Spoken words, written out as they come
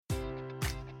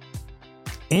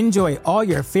Enjoy all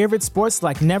your favorite sports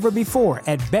like never before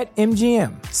at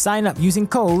BetMGM. Sign up using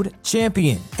code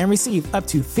CHAMPION and receive up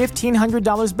to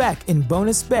 $1,500 back in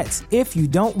bonus bets if you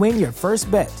don't win your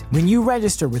first bet. When you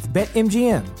register with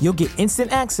BetMGM, you'll get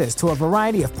instant access to a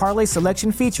variety of parlay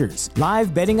selection features,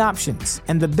 live betting options,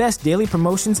 and the best daily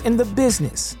promotions in the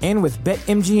business. And with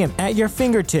BetMGM at your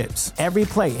fingertips, every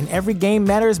play and every game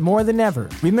matters more than ever.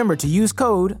 Remember to use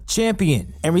code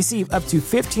CHAMPION and receive up to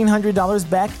 $1,500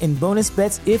 back in bonus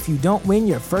bets if you don't win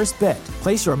your first bet.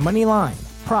 Place your money line,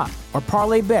 prop, or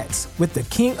parlay bets with the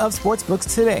king of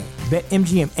sportsbooks today.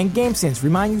 BetMGM and GameSense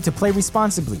remind you to play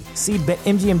responsibly. See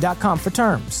BetMGM.com for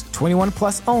terms. 21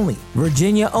 plus only.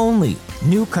 Virginia only.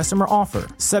 New customer offer.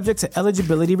 Subject to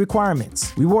eligibility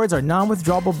requirements. Rewards are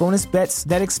non-withdrawable bonus bets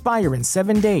that expire in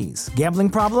 7 days. Gambling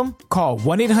problem? Call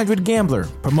 1-800-GAMBLER.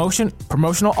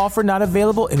 Promotional offer not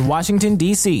available in Washington,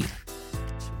 D.C.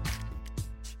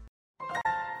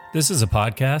 This is a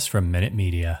podcast from Minute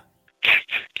Media.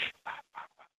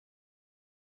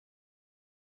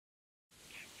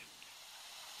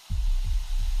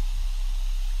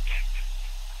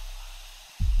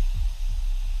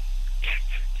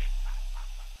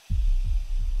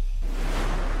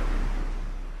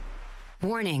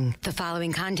 Warning, the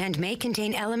following content may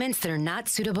contain elements that are not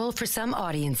suitable for some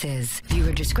audiences.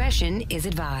 Viewer discretion is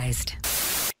advised.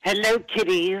 Hello,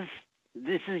 kiddies.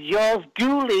 This is yours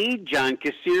duly, John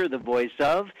Kassir, the voice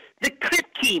of The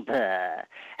Crypt Keeper.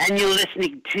 And you're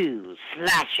listening to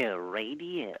Slasher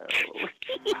Radio.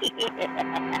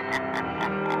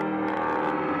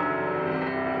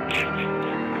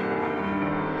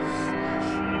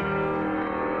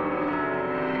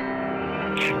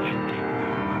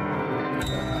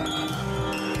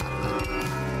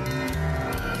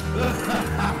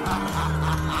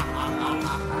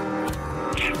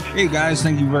 Hey guys,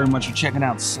 thank you very much for checking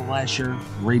out Slasher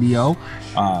Radio.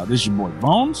 This is your boy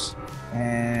Bones,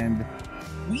 and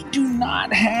we do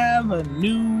not have a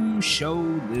new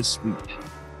show this week.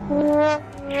 I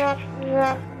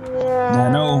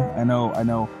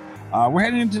know. We're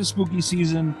heading into the spooky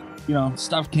season. You know,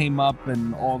 stuff came up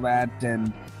and all that,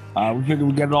 and we figured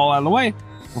we'd get it all out of the way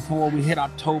before we hit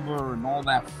October and all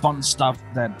that fun stuff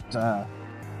that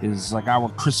is like our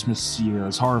Christmas year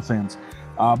as horror fans.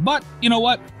 But you know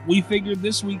what? We figured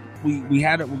this week we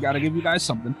got to give you guys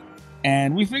something,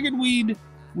 and we figured we'd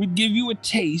give you a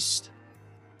taste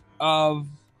of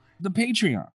the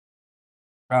Patreon.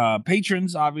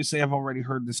 Patrons obviously have already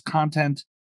heard this content,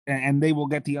 and they will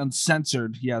get the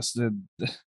uncensored. Yes, there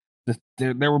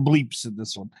were bleeps in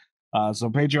this one,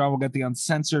 so Patreon will get the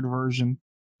uncensored version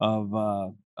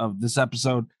of this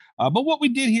episode. But what we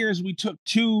did here is we took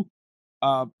two.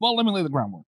 Well, let me lay the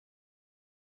groundwork.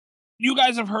 You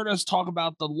guys have heard us talk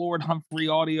about the Lord Humphrey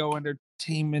Audio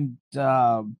Entertainment,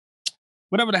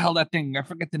 whatever the hell that thing, I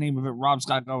forget the name of it, Rob's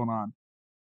got going on.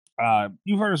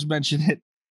 You've heard us mention it,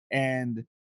 and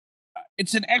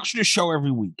it's an extra show every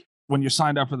week when you're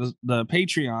signed up for the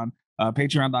Patreon,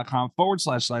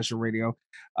 patreon.com/Slasher Radio.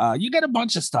 You get a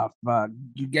bunch of stuff.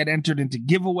 You get entered into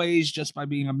giveaways just by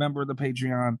being a member of the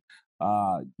Patreon.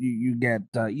 You get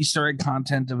Easter egg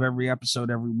content of every episode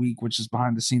every week, which is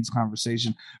behind the scenes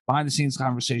conversation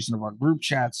of our group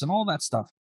chats and all that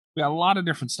stuff. We got a lot of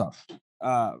different stuff,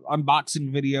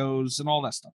 unboxing videos and all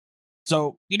that stuff.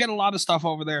 So you get a lot of stuff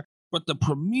over there, but the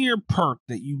premier perk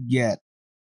that you get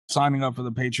signing up for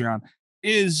the Patreon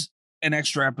is an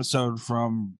extra episode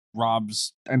from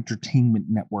Rob's Entertainment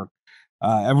Network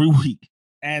every week,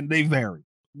 and they vary.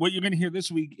 What you're going to hear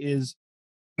this week is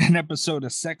an episode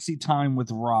of Sexy Time with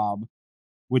Rob,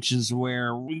 which is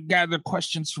where we gather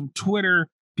questions from Twitter.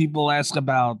 People ask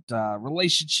about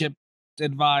relationship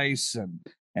advice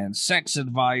and sex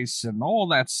advice and all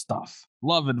that stuff,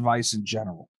 love advice in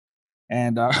general.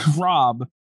 And Rob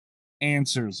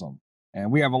answers them. And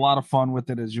we have a lot of fun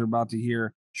with it, as you're about to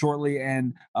hear shortly.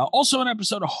 And also an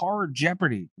episode of Horror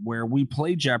Jeopardy, where we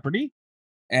play Jeopardy.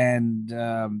 And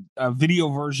a video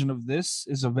version of this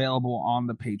is available on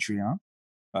the Patreon.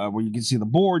 Where you can see the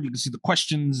board, you can see the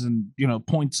questions and,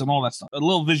 points and all that stuff. A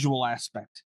little visual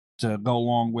aspect to go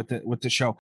along with it, with the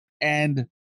show. And,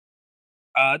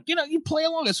 you play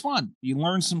along. It's fun. You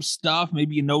learn some stuff.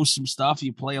 Maybe you know some stuff.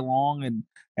 You play along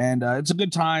and it's a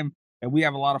good time. And we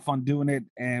have a lot of fun doing it.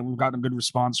 And we've gotten a good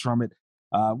response from it.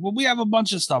 Well, we have a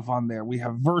bunch of stuff on there. We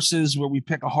have Versus, where we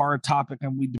pick a horror topic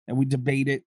and we debate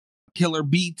it. Killer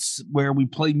Beats, where we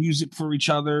play music for each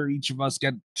other. Each of us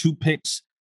get 2 picks.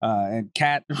 And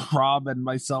Kat, Rob, and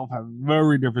myself have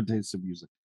very different tastes of music.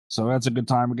 So that's a good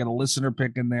time. We get a listener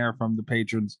pick in there from the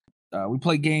patrons. We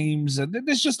play games, and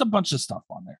there's just a bunch of stuff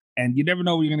on there. And you never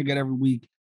know what you're going to get every week.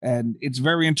 And it's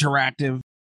very interactive.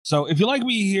 So if you like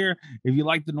what you hear, if you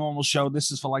like the normal show,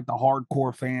 this is for like the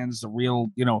hardcore fans, the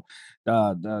real,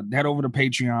 the head over to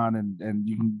Patreon and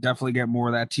you can definitely get more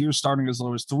of that. Tier starting as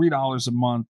low as $3 a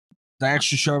month. The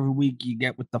extra show every week you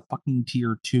get with the fucking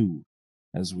tier 2,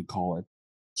 as we call it.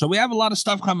 So we have a lot of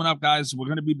stuff coming up, guys. We're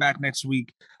going to be back next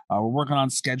week. We're working on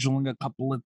scheduling a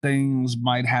couple of things.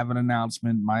 Might have an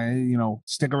announcement.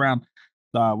 Stick around.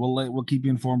 We'll keep you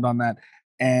informed on that.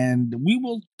 And we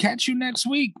will catch you next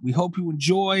week. We hope you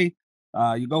enjoy.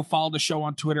 You go follow the show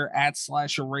on Twitter at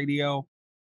Slasher Radio,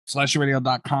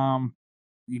 slasherradio.com.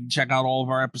 You can check out all of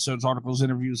our episodes, articles,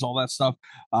 interviews, all that stuff.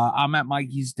 I'm at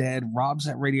Mikey's Dead. Rob's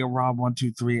at Radio Rob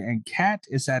 123, and Cat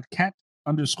is at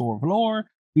Cat_Valor,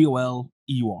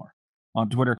 VOLEUR on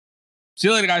Twitter. See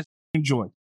you later, guys.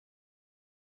 Enjoy.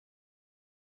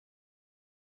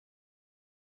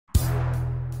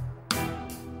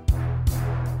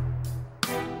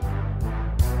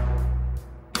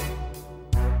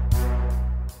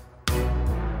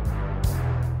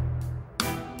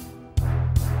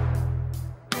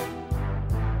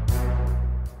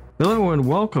 Hello and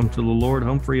welcome to the Lord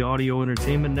Humphrey Audio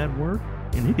Entertainment Network,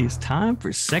 and it is time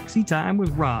for Sexy Time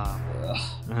with Rob.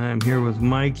 I'm here with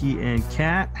Mikey and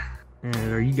Kat, and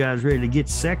are you guys ready to get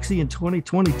sexy in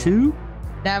 2022?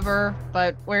 Never,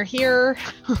 but we're here.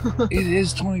 It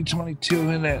is 2022,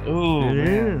 isn't it? Oh,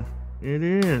 It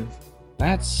is.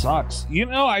 That sucks.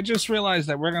 I just realized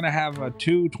that we're going to have a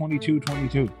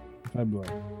 2/22/22 February.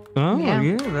 Oh, Yeah.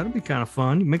 yeah, that'll be kind of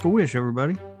fun. You make a wish,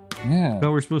 everybody. Yeah.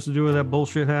 What we're supposed to do when that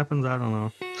bullshit happens, I don't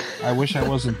know. I wish I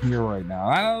wasn't here right now.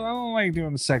 I don't like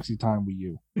doing the sexy time with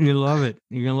you. You love it.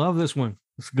 You're going to love this one.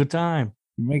 It's a good time.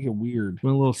 You make it weird. A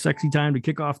little sexy time to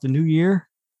kick off the new year.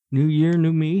 New year,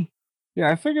 new me. Yeah,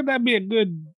 I figured that'd be a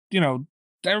good,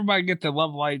 everybody get their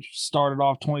love life started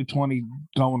off 2020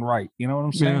 going right. You know what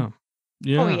I'm saying?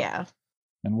 Yeah. Oh, yeah.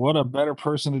 And what a better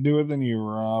person to do it than you,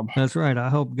 Rob. That's right.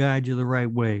 I help guide you the right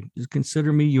way. Just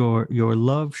consider me your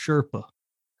love Sherpa.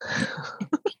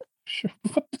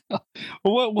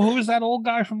 Who is that old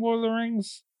guy from Lord of the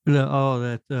Rings?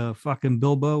 That fucking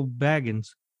Bilbo Baggins.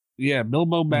 Yeah,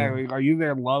 Bilbo Baggins. Are you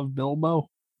there, love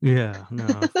Bilbo? Yeah, no,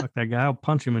 fuck that guy. I'll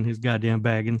punch him in his goddamn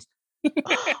Baggins.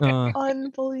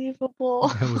 Unbelievable.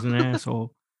 That was an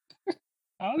asshole.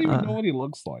 I don't even know what he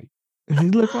looks like.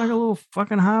 He looked like a little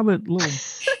fucking hobbit, little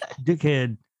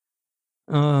dickhead.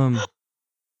 Oh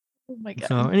my god.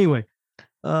 So anyway,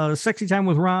 Sexy Time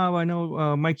with Rob. I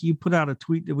know, Mikey, you put out a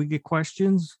tweet. Did we get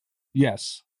questions?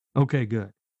 Yes. Okay,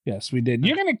 good. Yes, we did.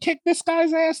 You're going to kick this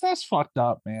guy's ass? That's fucked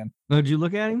up, man. Did you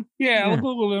look at him? Yeah, Yeah. I'll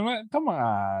Google him. Come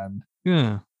on.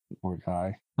 Yeah. Poor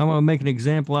guy. I'm going to make an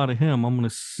example out of him. I'm going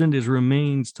to send his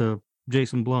remains to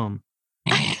Jason Blum.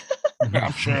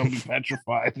 I'm sure he'll be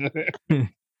petrified.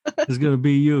 It's going to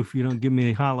be you if you don't give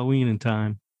me Halloween in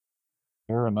time.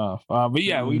 Fair enough. But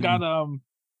yeah, we got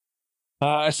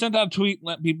I sent out a tweet,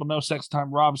 let people know Sex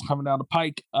Time Rob's coming down the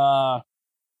pike.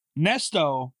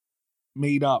 Nesto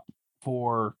made up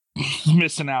for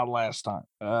missing out last time.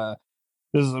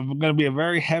 This is going to be a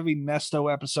very heavy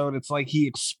Nesto episode. It's like he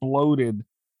exploded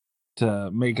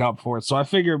to make up for it. So I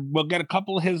figured we'll get a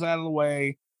couple of his out of the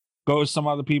way, go with some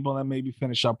other people, and then maybe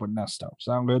finish up with Nesto.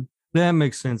 Sound good? That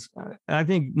makes sense. I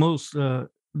think most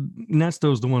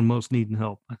Nesto's the one most needing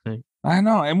help, I think. I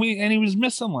know. And he was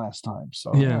missing last time.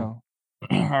 So Yeah. All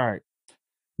right.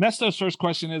 Nesto's first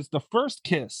question is, the first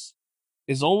kiss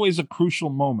is always a crucial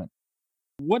moment.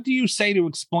 What do you say to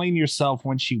explain yourself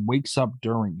when she wakes up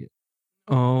during it?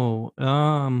 Oh,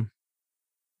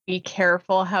 Be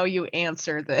careful how you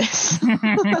answer this.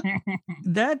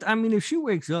 if she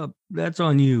wakes up, that's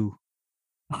on you.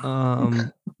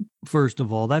 First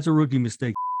of all, that's a rookie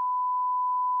mistake.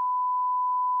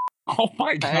 Oh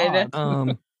my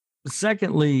God.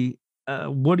 Secondly,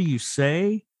 what do you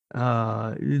say?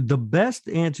 The best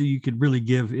answer you could really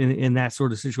give in that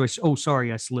sort of situation. Oh,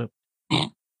 sorry, I slipped.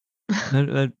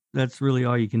 That's really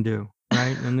all you can do,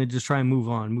 right? And then just try and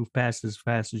move past as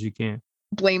fast as you can.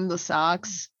 Blame the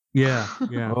socks. Yeah.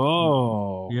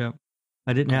 Oh. Yeah.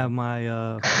 I didn't have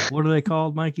my what are they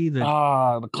called, Mikey?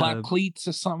 The clap cleats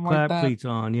or something like clap that. cleats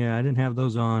on. Yeah, I didn't have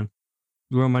those on.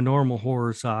 Wearing my normal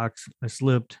horror socks. I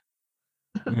slipped,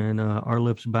 and our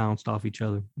lips bounced off each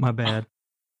other. My bad.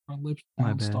 Our lips My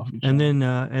bounced bad. off each And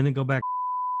other. then go back.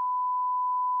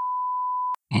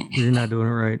 You're not doing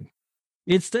it right.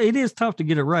 It is tough to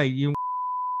get it right.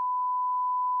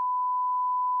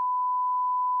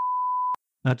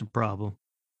 That's a problem.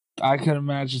 I can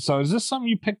imagine. So is this something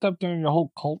you picked up during your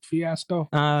whole cult fiasco?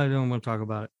 I don't want to talk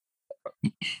about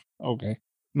it. Okay.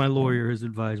 My lawyer has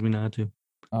advised me not to.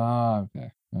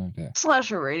 Okay.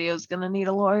 Slasher Radio is gonna need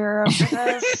a lawyer after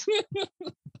this.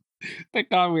 Thank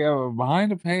God we have a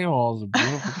behind the paywall is a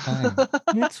beautiful thing.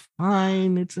 It's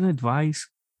fine. It's an advice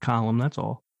column. That's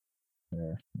all.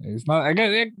 Yeah. It's not. I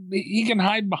guess he can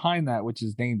hide behind that, which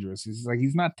is dangerous.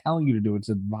 He's not telling you to do it, it's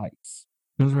advice.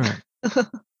 That's right.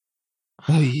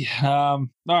 All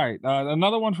right.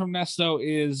 Another one from Nesto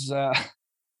is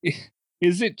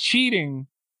is it cheating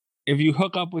if you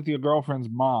hook up with your girlfriend's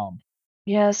mom?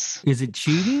 Yes. Is it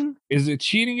cheating? Is it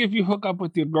cheating if you hook up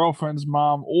with your girlfriend's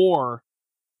mom, or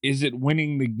is it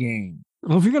winning the game?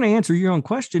 Well, if you're going to answer your own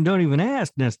question, don't even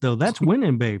ask, Nesto. That's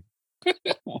winning, babe.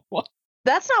 What?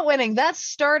 That's not winning. That's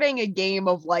starting a game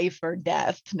of life or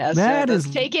death, Nessa. That's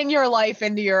taking your life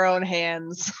into your own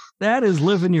hands. That is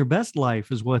living your best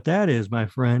life, is what that is, my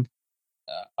friend.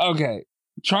 Okay.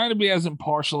 Trying to be as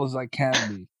impartial as I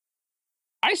can be.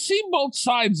 I see both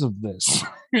sides of this.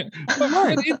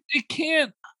 But it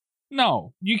can't.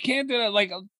 No, you can't do that.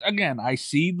 Like, again, I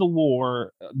see the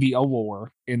allure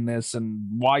in this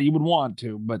and why you would want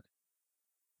to, but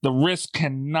the risk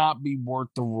cannot be worth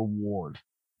the reward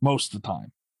most of the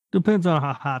time. Depends on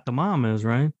how hot the mom is,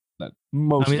 right?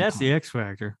 That's the X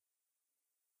factor.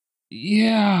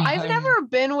 Yeah. I've never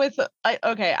been with a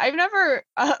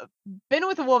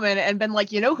woman and been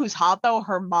like, you know who's hot though?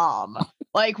 Her mom.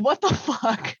 Like, what the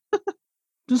fuck?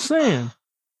 Just saying.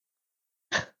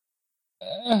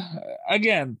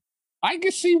 Again, I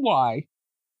can see why,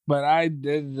 but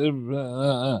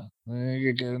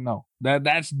no,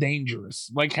 that's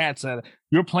dangerous. Like Kat said,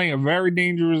 you're playing a very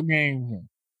dangerous game here.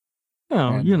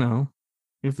 Well, you know,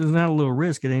 if there's not a little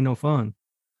risk, it ain't no fun.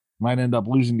 Might end up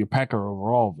losing your pecker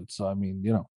over all of it. So, I mean,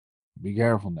 you know, be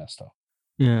careful, Nesto.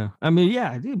 Yeah. I mean,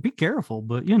 yeah, be careful,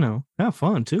 but, you know, have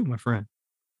fun too, my friend.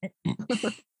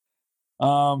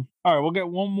 All right, we'll get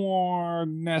one more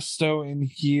Nesto in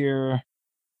here.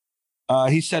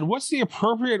 He said, what's the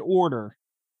appropriate order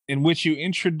in which you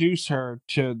introduce her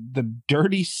to the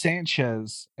Dirty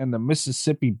Sanchez and the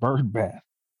Mississippi Bird Bath?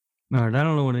 All right, I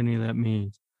don't know what any of that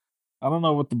means. I don't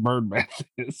know what the bird bath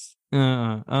is.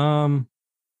 But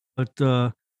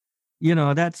you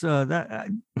know, that's a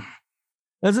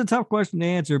tough question to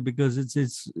answer because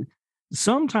it's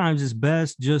sometimes it's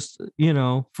best just, you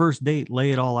know, first date,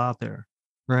 lay it all out there,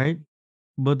 right?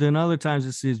 But then other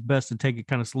times it's best to take it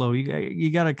kind of slow.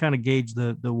 You got to kind of gauge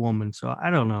the woman. So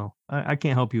I don't know. I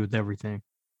can't help you with everything.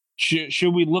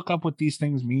 Should we look up what these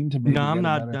things mean to me? No, I'm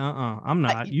not. I'm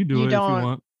not. You do it if you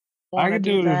want. I can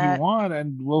do it if you want,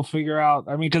 and we'll figure out.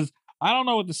 I mean, because I don't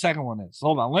know what the second one is.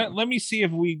 Hold on. Let me see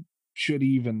if we should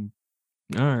even.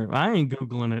 All right. I ain't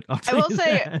Googling it. I will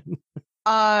say,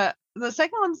 the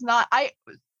second one's not.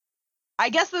 I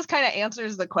guess this kind of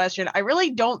answers the question. I really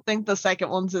don't think the second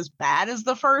one's as bad as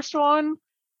the first one.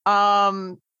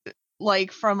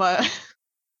 Like from a,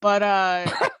 but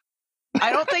I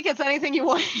don't think it's anything you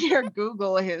want in your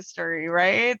Google history,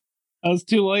 right? It's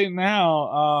too late now.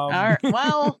 All right,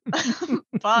 well,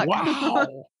 fuck. Wow.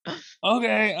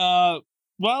 Okay.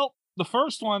 Well, the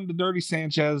first one, the Dirty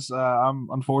Sanchez, I'm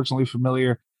unfortunately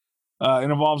familiar.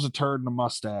 It involves a turd and a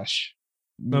mustache.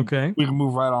 Okay. We can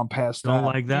move right on past that. Don't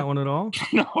like that one at all?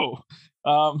 No.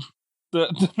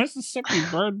 The Mississippi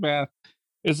Bird Bath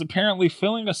is apparently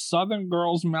filling a Southern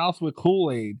girl's mouth with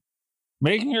Kool-Aid,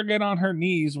 making her get on her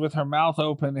knees with her mouth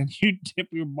open, and you dip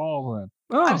your balls in.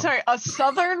 Oh. I'm sorry, a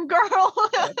Southern girl?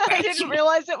 I didn't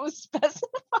realize it was specified.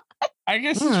 I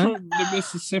guess it's from the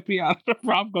Mississippi. Out of the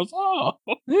Rob goes, oh.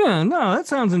 Yeah, no, that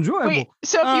sounds enjoyable. Wait,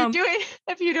 so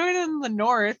if you do it in the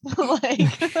north, like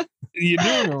you're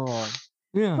doing it wrong.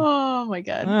 Yeah. Oh my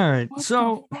god. All right.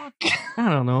 So I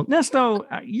don't know. Nesto,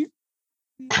 you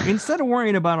instead of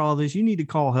worrying about all this, you need to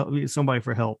call somebody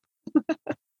for help.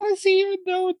 Does he even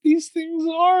know what these things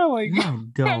are? Like, I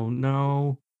don't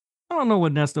know. I don't know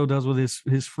what Nesto does with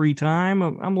his free time.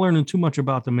 I'm learning too much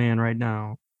about the man right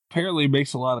now. Apparently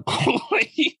makes a lot of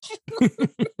Kool-Aid.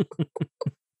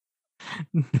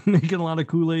 Making a lot of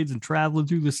Kool-Aids and traveling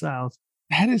through the South.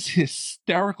 That is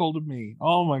hysterical to me.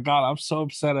 Oh my God. I'm so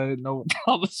upset I didn't know what the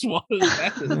hell this was.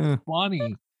 That is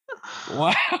funny.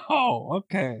 Wow.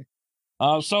 Okay.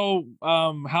 So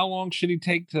how long should he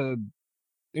take to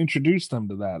introduce them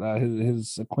to that?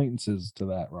 His acquaintances to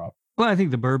that, Rob? Well, I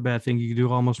think the bird bath thing you can do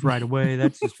almost right away.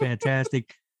 That's just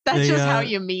fantastic. That's just how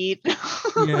you meet.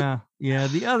 Yeah.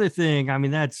 The other thing, I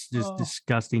mean, that's just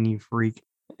disgusting, you freak.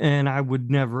 And I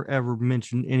would never, ever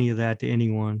mention any of that to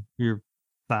anyone. You're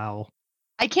foul.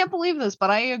 I can't believe this, but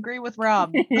I agree with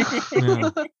Rob. Yeah.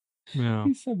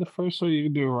 He said the first one you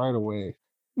can do right away.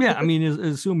 Yeah, I mean,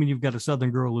 assuming you've got a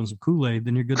Southern girl and some Kool-Aid,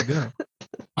 then you're good to go.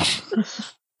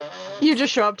 You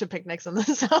just show up to picnics in the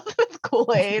South with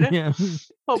Kool-Aid. Yeah.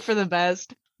 Hope for the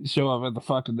best. show up at the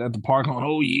park going,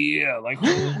 oh yeah, like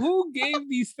who gave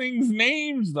these things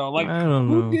names though? Like I don't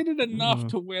who know. did it enough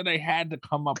to where they had to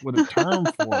come up with a term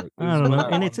for it? I don't know.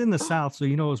 And it's in the South, so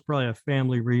it's probably a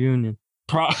family reunion.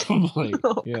 Probably.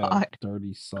 Oh, Yeah, God.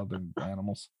 dirty Southern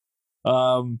animals.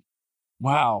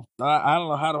 Wow. I don't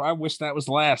know I wish that was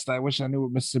last. I wish I knew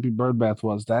what Mississippi Birdbath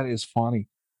was. That is funny.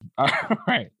 All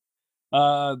right.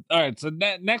 All right. So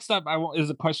next up is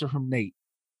a question from Nate.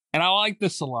 And I like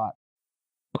this a lot.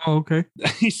 Oh, okay.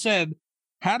 He said,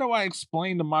 how do I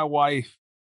explain to my wife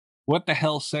what the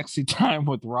hell Sexy Time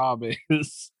with Rob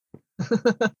is?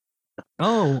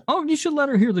 Oh, you should let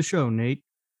her hear the show, Nate.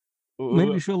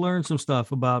 Maybe she'll learn some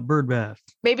stuff about bird baths.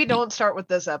 Maybe don't start with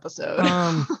this episode.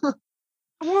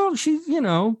 Well, she's,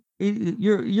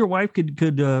 your wife could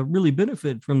really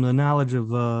benefit from the knowledge of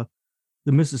the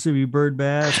Mississippi bird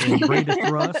bath and braided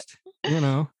thrust.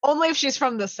 Only if she's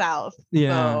from the South.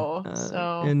 Yeah.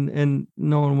 So. And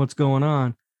knowing what's going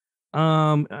on.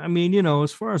 I mean,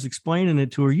 as far as explaining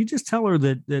it to her, you just tell her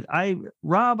that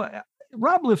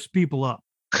Rob lifts people up.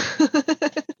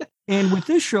 And with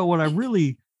this show, what I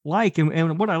really like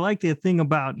and what I like the thing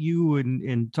about you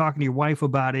and talking to your wife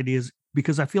about it is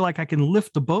because I feel like I can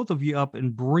lift the both of you up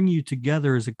and bring you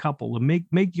together as a couple and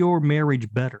make your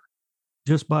marriage better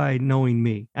just by knowing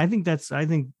me. I think that's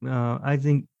the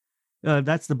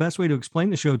best way to explain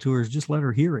the show to her is just let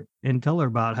her hear it and tell her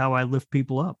about how I lift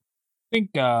people up. I think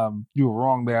you were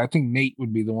wrong there. I think Nate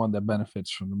would be the one that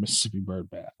benefits from the Mississippi bird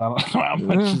bath. I don't know how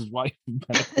much his wife would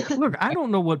benefit. Look, I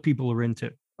don't know what people are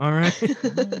into. All right.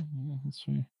 That's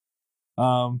fair.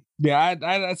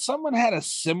 I someone had a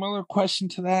similar question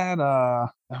to that. I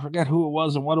forget who it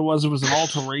was and what it was. It was an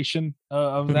alteration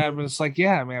of that, but it's like,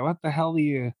 yeah, man, what the hell do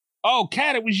you? Oh,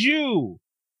 Kat, it was you.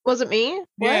 Was it me?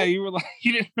 What? Yeah, you were like,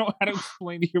 you didn't know how to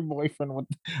explain to your boyfriend what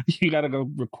you got to go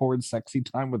record Sexy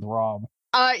Time with Rob.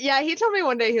 Yeah, he told me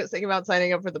one day he was thinking about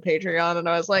signing up for the Patreon, and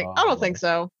I was like, I don't think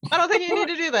so. I don't think you need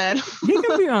to do that. He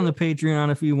can be on the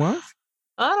Patreon if he wants.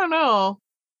 I don't know.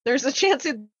 There's a chance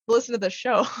he'd listen to the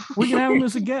show. We can have him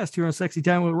as a guest here on Sexy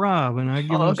Time with Rob, and I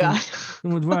give him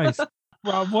some advice.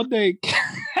 Rob, one day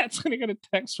Kat's gonna get a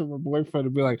text from her boyfriend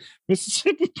and be like,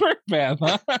 Mississippi bird bath,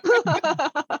 huh?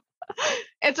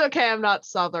 It's okay, I'm not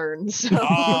Southern, so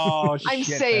I'm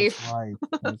safe. That's right.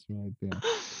 That's right there.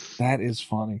 That is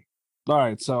funny. All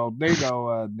right, so there you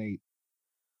go, Nate.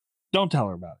 Don't tell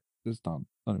her about it. Just don't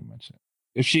even mention it.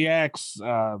 If she asks,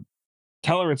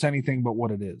 tell her it's anything but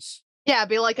what it is. Yeah,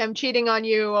 be like, I'm cheating on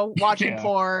you, watching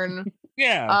porn.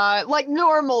 Yeah. Like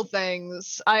normal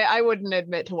things. I wouldn't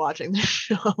admit to watching this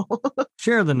show.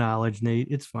 Share the knowledge, Nate.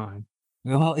 It's fine.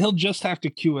 He'll just have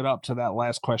to cue it up to that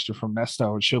last question from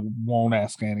Nesto, and she won't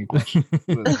ask any questions.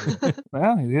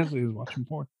 Well, he's watching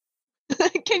porn.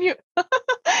 Can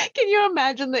you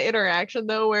imagine the interaction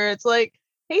though, where it's like,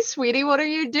 hey, sweetie, what are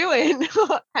you doing?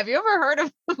 Have you ever heard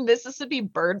of Mississippi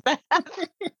bird bath?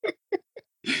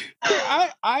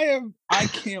 I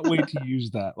can't wait to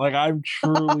use that. Like, I'm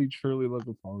truly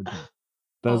looking forward to it.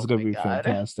 That's gonna be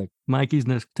fantastic. Mikey's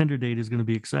next Tinder date is gonna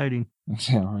be exciting.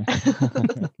 Yeah,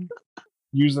 right.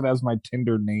 Use it as my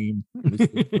Tinder name.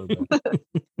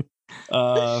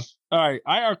 All right,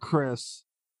 IR Chris.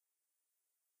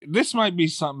 This might be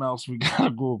something else we gotta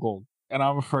Google, and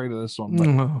I'm afraid of this one. But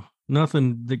no,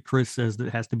 nothing that Chris says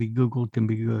that has to be Googled can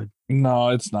be good. No,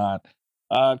 it's not.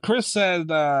 Chris said,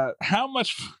 how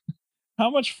much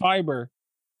fiber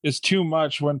is too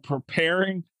much when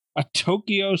preparing a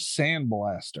Tokyo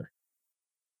sandblaster?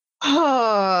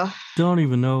 Don't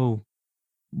even know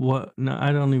what. No,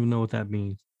 I don't even know what that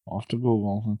means. Off to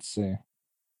Google. Let's see.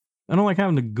 I don't like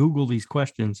having to Google these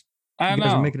questions. I you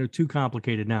guys know. are making it too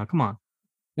complicated now. Come on.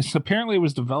 Apparently, it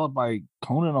was developed by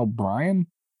Conan O'Brien.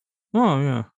 Oh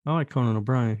yeah, I like Conan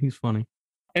O'Brien. He's funny.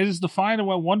 It is defined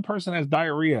when one person has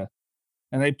diarrhea,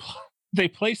 and they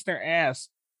place their ass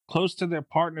close to their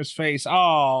partner's face.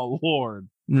 Oh Lord.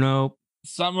 Nope.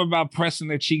 Something about pressing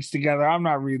their cheeks together. I'm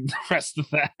not reading the rest of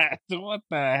that. What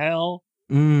the hell?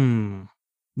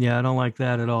 Yeah, I don't like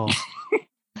that at all.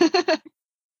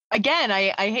 Again,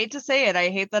 I hate to say it. I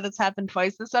hate that it's happened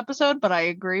twice this episode, but I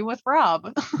agree with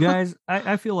Rob. Guys,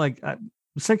 I feel like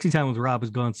Sexy Time with Rob has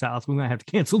gone south. We might have to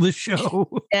cancel this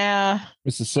show. Yeah.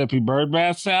 Mississippi bird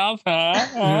bath south,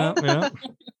 huh?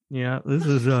 Yeah. This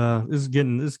is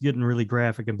getting really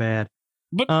graphic and bad.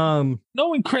 But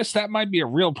knowing Chris, that might be a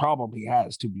real problem he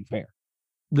has, to be fair.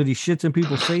 That he shits in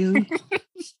people's faces?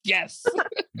 Yes.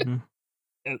 Mm-hmm.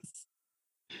 Yes.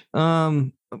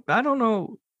 I don't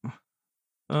know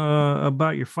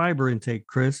about your fiber intake,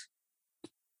 Chris.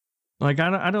 Like,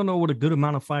 I don't know what a good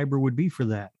amount of fiber would be for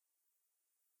that.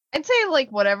 I'd say like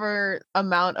whatever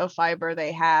amount of fiber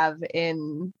they have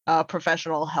in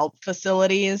professional health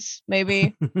facilities,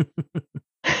 maybe.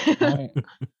 Right.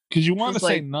 Because you want to Just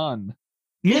say like- none,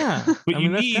 Yeah. but I you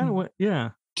mean, that's need kind of what, yeah.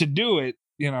 to do it.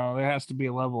 There has to be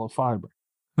a level of fiber.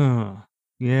 Huh.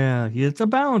 Yeah. It's a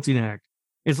balancing act.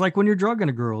 It's like when you're drugging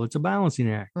a girl, it's a balancing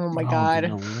act. Oh my Oh, God.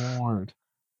 dear Lord.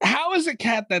 How is it,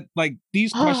 Kat, that like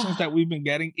these questions that we've been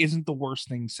getting isn't the worst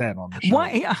thing said on the show?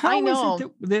 Why? How know. is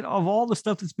it that of all the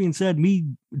stuff that's being said, me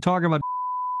talking about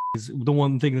is the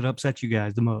one thing that upsets you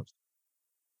guys the most?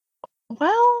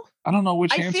 Well, I don't know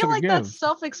which I answer feel like to give. that's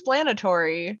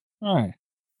self-explanatory. All right.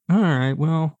 All right.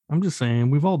 Well, I'm just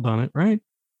saying we've all done it, right?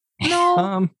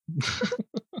 No,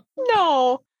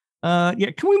 no.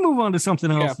 Yeah. Can we move on to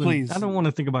something else? Yeah, please. I don't want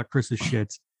to think about Chris's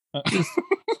shits.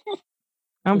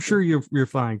 I'm sure you're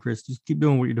fine, Chris. Just keep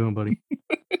doing what you're doing, buddy.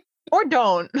 Or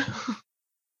don't.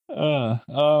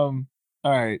 All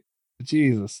right.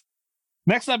 Jesus.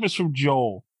 Next up is from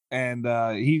Joel, and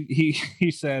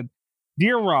he said,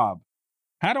 "Dear Rob,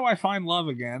 how do I find love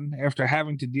again after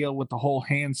having to deal with the whole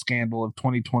hand scandal of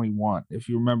 2021?" If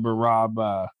you remember Rob,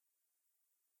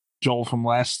 Joel from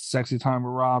last Sexy Time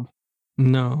with Rob,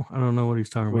 No, I don't know what he's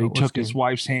talking where he about. took his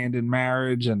wife's hand in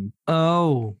marriage and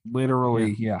Oh,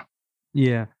 literally,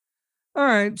 yeah. All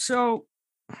right. So,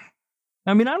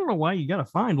 I mean, I don't know why you got to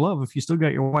find love if you still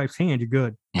got your wife's hand. You're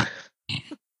good.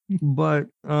 But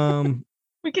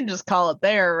We can just call it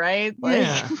there, right?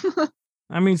 Yeah.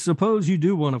 I mean, suppose you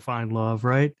do want to find love,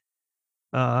 right?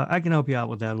 I can help you out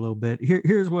with that a little bit.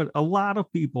 Here's what a lot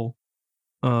of people,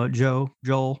 Joel,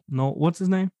 no, what's his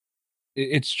name?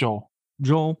 It's Joel.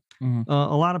 Joel. Mhm.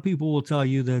 A lot of people will tell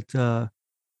you that,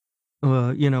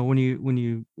 when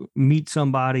you meet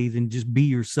somebody, then just be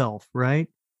yourself, right?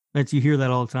 You hear that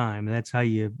all the time. That's how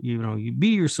you be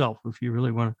yourself if you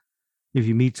really want to. If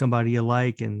you meet somebody you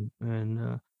like, and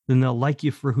then they'll like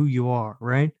you for who you are,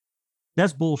 right?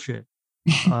 That's bullshit.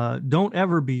 Don't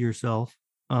ever be yourself.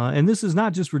 And this is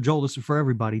not just for Joel, this is for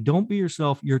everybody. Don't be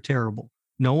yourself. You're terrible.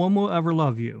 No one will ever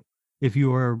love you if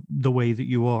you are the way that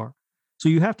you are. So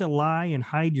you have to lie and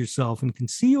hide yourself and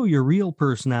conceal your real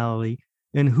personality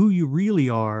and who you really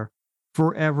are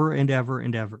forever and ever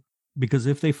and ever. Because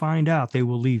if they find out, they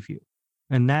will leave you.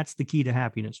 And that's the key to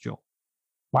happiness, Joel.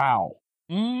 Wow.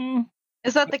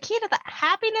 Is that the key to the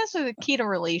happiness or the key to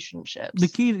relationships? The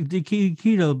key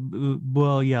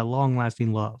to,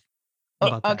 long-lasting love. How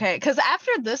about that? Okay, because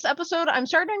after this episode, I'm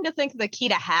starting to think the key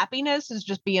to happiness is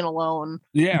just being alone.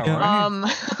 Yeah. Yeah.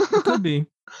 Right. It could be.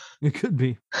 It could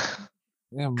be.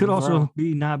 Yeah, Could also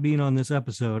be not being on this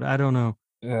episode. I don't know.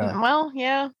 Yeah. Well,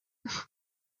 yeah.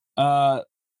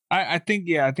 I think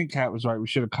Kat was right. We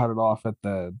should have cut it off at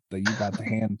the you got the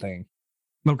hand thing.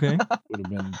 Okay. Would have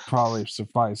been probably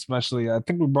suffice. Especially, I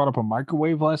think we brought up a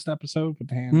microwave last episode with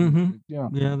the hand. Mhm. Yeah,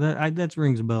 Yeah, that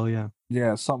rings a bell. Yeah.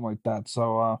 yeah, something like that.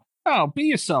 So, be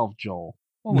yourself, Joel.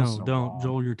 Don't No, listen to don't, Rob.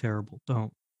 Joel. You're terrible.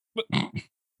 Don't.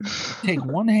 Take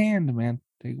one hand, man.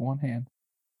 Take one hand.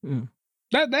 Yeah.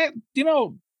 That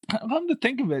come to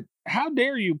think of it, how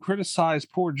dare you criticize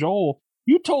poor Joel?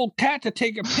 You told Kat to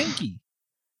take a pinky,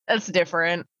 That's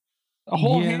different. a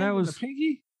whole Yeah, hand that with was- a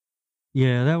pinky.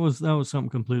 Yeah, that was something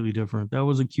completely different. That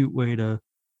was a cute way to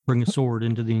bring a sword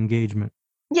into the engagement.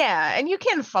 Yeah, and you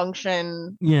can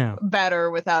function Yeah. better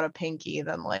without a pinky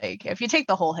than like if you take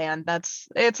the whole hand,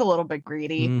 it's a little bit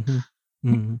greedy.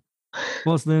 Mm-hmm.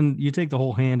 Plus, then you take the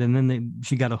whole hand, and then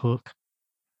she got a hook.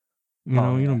 You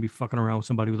Oh, you yeah. don't be fucking around with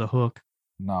somebody with a hook.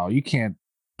 No, you can't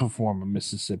perform a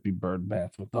Mississippi bird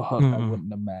bath with the hook. I Mm-mm.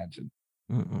 wouldn't imagine.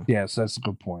 Uh-uh. Yes, that's a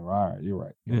good point. All right, you're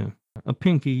right. Yeah, a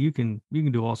pinky. You can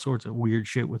do all sorts of weird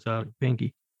shit without a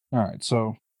pinky. All right,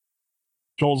 so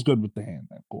Joel's good with the hand.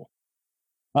 Then cool.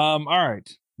 All right.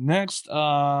 Next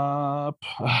up,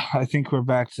 I think we're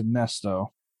back to Nesto.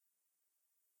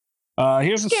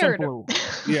 Here's Scared. a simpler.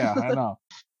 Yeah, I know.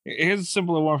 Here's a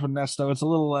simpler one from Nesto. It's a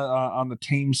little on the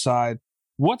tame side.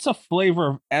 What's a flavor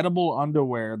of edible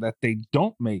underwear that they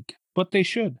don't make, but they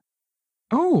should?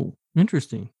 Oh,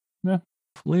 interesting. Yeah.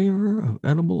 Flavor of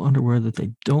edible underwear that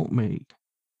they don't make,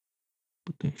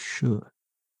 but they should.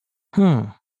 Huh.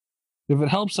 If it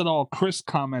helps at all, Chris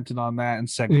commented on that and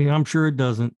said Yeah, I'm sure it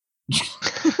doesn't. he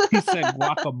said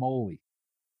guacamole.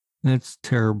 That's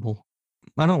terrible.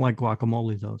 I don't like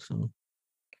guacamole though, so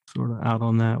sort of out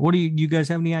on that. What do you guys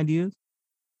have any ideas?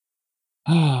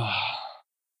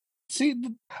 See,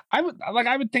 I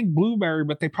would think blueberry,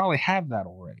 but they probably have that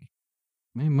already.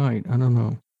 They might. I don't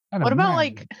know. I'd What about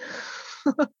imagine.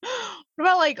 what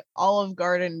about like Olive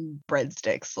Garden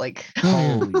breadsticks? Like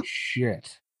Holy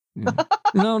shit! Yeah.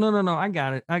 No. I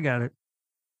got it.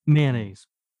 Mayonnaise.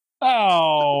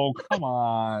 Oh, come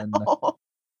on.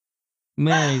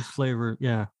 Mayonnaise flavor.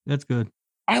 Yeah, that's good.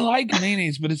 I like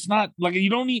mayonnaise, but it's not like you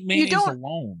don't eat mayonnaise don't-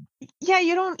 alone. Yeah,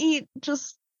 you don't eat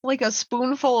just like a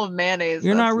spoonful of mayonnaise.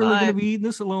 You're not That's really going to be eating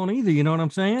this alone either. You know what I'm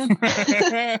saying?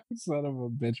 Son of a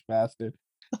bitch bastard.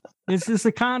 It's just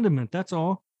a condiment. That's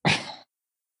all.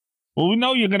 Well, we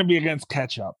know you're going to be against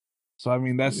ketchup. So, I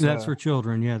mean, that's for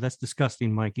children. Yeah, that's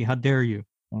disgusting, Mikey. How dare you?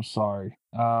 I'm sorry.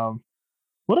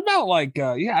 What about like,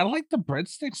 I like the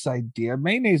breadsticks idea.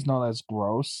 Mayonnaise, no, that's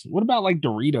gross. What about like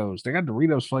Doritos? They got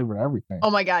Doritos flavored everything.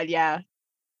 Oh my god, yeah.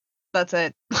 That's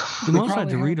it. The most of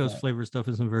probably have Doritos that. flavor stuff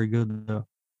isn't very good though.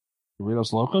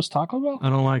 Doritos Locos Taco Bell? I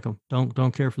don't like them.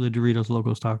 Don't care for the Doritos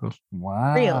Locos Tacos.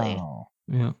 Wow. Really?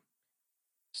 Yeah.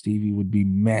 Stevie would be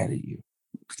mad at you.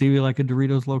 Stevie like a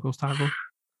Doritos Locos taco?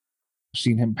 I've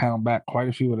seen him pound back quite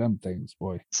a few of them things,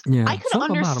 boy. Yeah. I could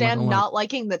something about 'em I understand don't like. not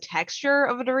liking the texture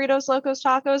of a Doritos Locos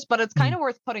Tacos, but it's Mm. kind of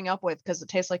worth putting up with because it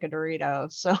tastes like a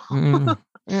Dorito. So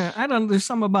Yeah, I don't. There's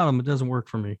something about them that doesn't work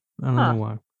for me. I don't Huh. know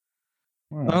why.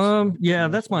 Well, Yeah,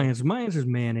 that's my answer. My answer is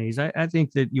mayonnaise. I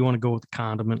think that you want to go with the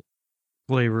condiment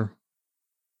flavor.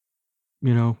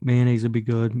 You know, mayonnaise would be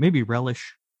good. Maybe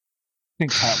relish, I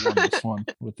think Pat won this one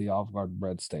with the Olive Garden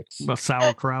breadsticks. but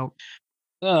sauerkraut.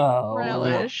 Oh,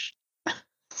 relish.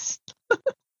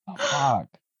 fuck.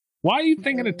 Why are you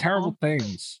thinking of terrible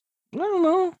things? I don't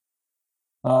know.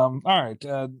 All right.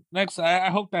 Next, I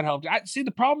hope that helped. I see.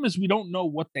 The problem is we don't know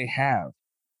what they have.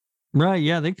 Right?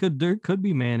 Yeah, they could. There could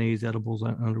be mayonnaise edibles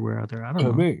underwear out there. I don't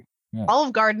Could know. be. Yeah.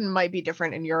 Olive Garden might be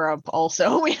different in Europe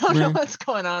also. We don't know Yeah. what's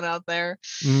going on out there.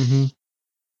 Mm-hmm.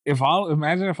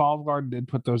 Imagine if Olive Garden did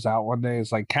put those out one day,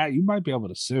 it's like, Kat, you might be able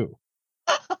to sue.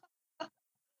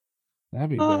 That'd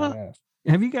be badass.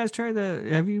 Have you guys tried the?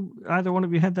 Have you either one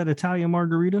of you had that Italian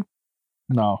margarita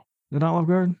No. at Olive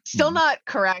Garden? Still not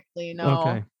correctly, no.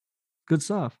 Okay, good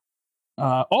stuff.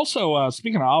 Also,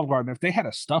 speaking of Olive Garden, if they had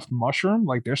a stuffed mushroom,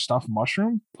 like their stuffed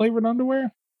mushroom flavored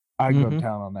underwear, I'd go to Mhm.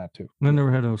 town on that too. I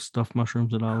never had those stuffed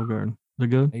mushrooms at Olive Garden. They're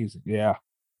good. Amazing. Yeah.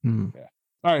 Hmm.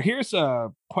 All right. Here's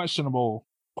a questionable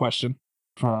question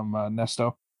from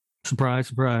Nesto. Surprise,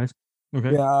 surprise.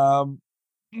 Okay. Yeah.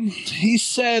 He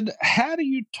said, "How do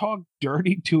you talk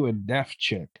dirty to a deaf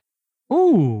chick?"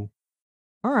 Ooh.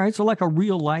 All right. So like a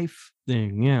real life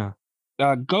thing. Yeah.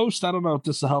 Ghost, I don't know if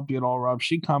this will help you at all, Rob.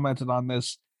 She commented on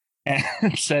this and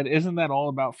said, "Isn't that all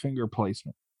about finger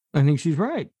placement?" I think she's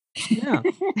right. Yeah.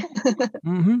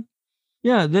 Mm-hmm.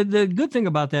 Yeah. The good thing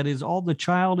about that is all the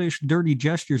childish, dirty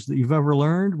gestures that you've ever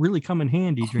learned really come in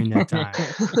handy during that time.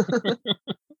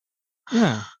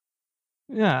 Yeah.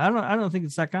 Yeah. I don't think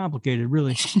it's that complicated,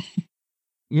 really.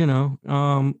 You know,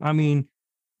 I mean,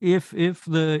 if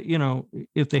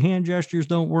the hand gestures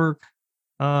don't work,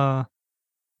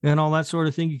 and all that sort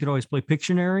of thing, you could always play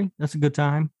Pictionary. That's a good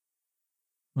time.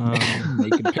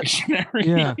 Making Pictionary.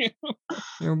 Yeah.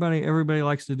 Everybody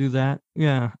likes to do that.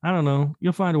 Yeah. I don't know.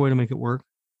 You'll find a way to make it work.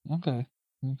 Okay.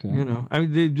 You know, I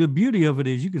mean, the beauty of it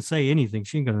is you can say anything.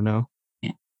 She ain't gonna know.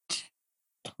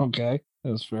 Okay,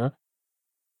 that's fair.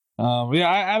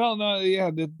 I don't know. Yeah,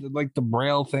 like the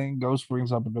Braille thing. Ghost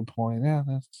brings up a good point. Yeah,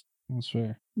 that's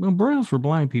fair. Well, Braille's for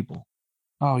blind people.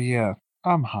 Oh yeah,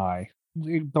 I'm high.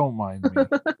 Don't mind me.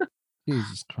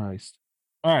 Jesus Christ.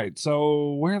 All right,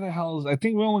 so where the hell is? I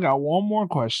think we only got one more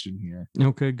question here.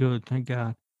 Okay, good. Thank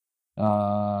God.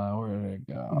 Where did it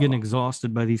go? I'm getting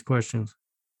exhausted by these questions.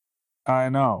 I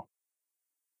know.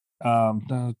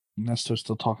 Nesto's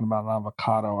still talking about an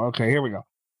avocado. Okay, here we go.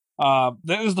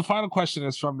 That is the final question.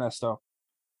 Is from Nesto,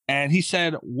 and he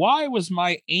said, "Why was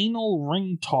my anal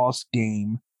ring toss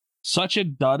game such a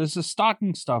dud as a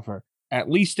stocking stuffer? At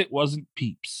least it wasn't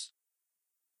Peeps."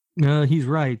 He's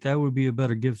right. That would be a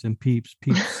better gift than Peeps.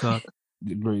 Peeps suck.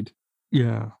 Agreed.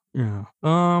 Yeah.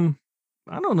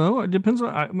 I don't know. It depends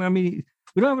on. I mean,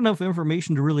 we don't have enough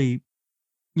information to really,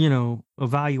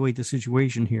 evaluate the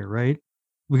situation here, right?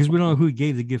 Because we don't know who he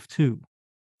gave the gift to.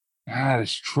 That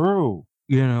is true.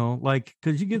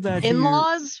 Because you give that to your,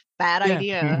 In-laws, bad Yeah.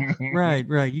 idea.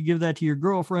 right. You give that to your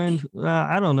girlfriend.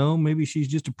 I don't know. Maybe she's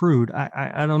just a prude.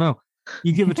 I don't know.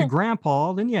 You give it to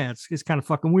grandpa, then yeah, it's kind of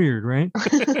fucking weird, right?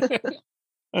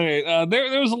 Okay.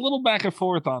 There was a little back and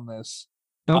forth on this.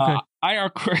 Okay. IR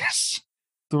Chris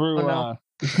threw. Oh,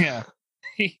 no.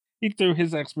 He threw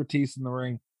his expertise in the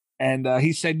ring, and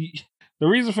he said the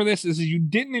reason for this is you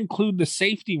didn't include the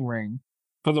safety ring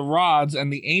for the rods,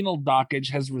 and the anal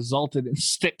dockage has resulted in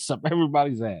sticks up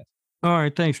everybody's ass. All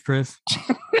right. Thanks, Chris.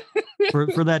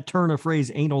 for that turn of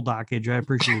phrase, anal dockage. I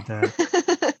appreciate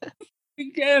that.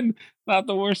 Again, not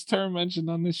the worst term mentioned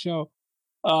on this show.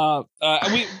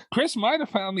 Chris might have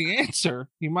found the answer.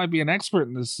 He might be an expert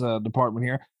in this department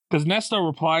here. Because Nesta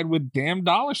replied with damn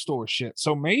dollar store shit.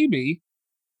 So maybe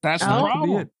that's the Oh. Could be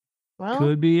problem. it. Well,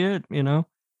 Could be it, you know.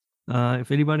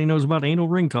 If anybody knows about anal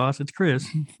ring toss, it's Chris,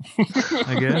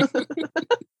 I guess.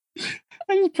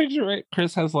 I just picture it.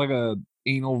 Chris has like a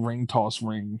anal ring toss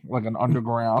ring, like an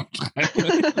underground.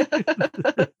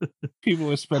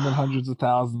 People are spending hundreds of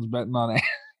thousands betting on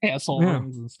asshole Yeah.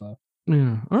 rings and stuff.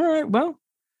 Yeah. All right. Well,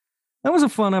 that was a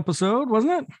fun episode,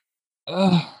 wasn't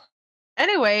it?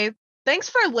 anyway, thanks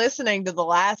for listening to the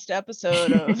last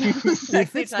episode of It Sexy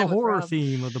fits the Time with horror Rob.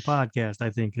 theme of the podcast, I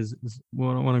think, is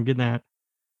what I'm getting at.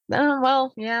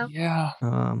 Well, yeah, Yeah.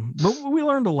 But we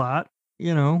learned a lot,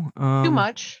 you know. too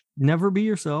much. Never be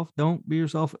yourself. Don't be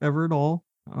yourself ever at all.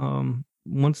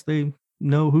 Once they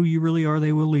know who you really are,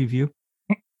 they will leave you.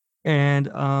 And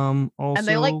also, And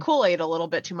they like Kool-Aid a little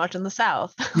bit too much in the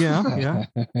South. yeah.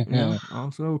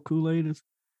 Also, Kool-Aid is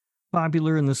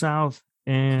popular in the South,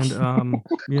 and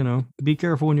you know, be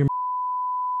careful when you're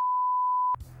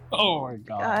Oh my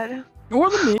god. God. or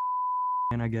the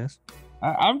and I guess.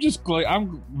 I'm just glad.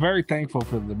 I'm very thankful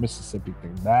for the Mississippi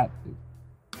thing. That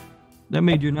That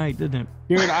made your night, didn't it?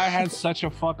 dude, I had such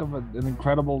a fuck of an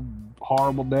incredible,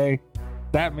 horrible day.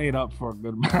 That made up for a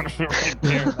good amount of it right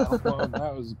there.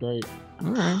 That was great. All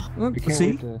right. Well, I can't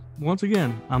see, wait to. once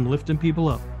again, I'm lifting people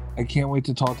up. I can't wait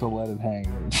to talk to Let It Hang.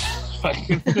 I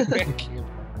can't fucking wait.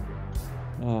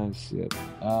 Oh shit.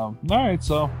 All right,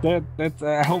 so that's.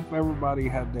 I hope everybody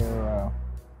had their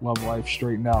love life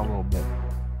straightened out a little bit.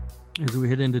 As we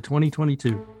head into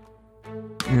 2022.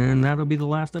 And that'll be the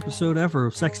last episode ever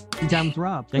of Sexy Time with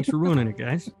Rob. Thanks for ruining it,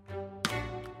 guys.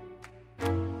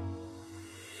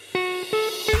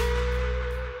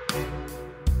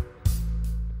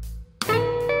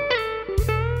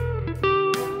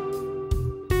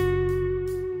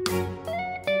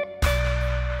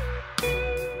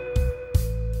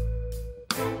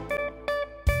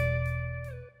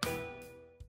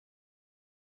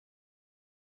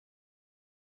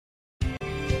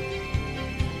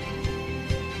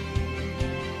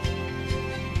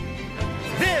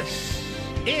 This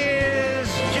is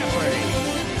Jeopardy!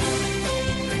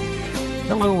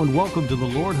 Hello and welcome to the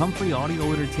Lord Humphrey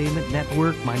Audio Entertainment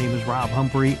Network. My name is Rob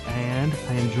Humphrey, and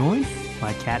I am joined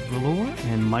by Kat Valor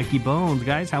and Mikey Bones.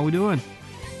 Guys, how we doing?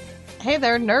 Hey,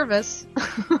 they're nervous.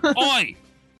 Oi!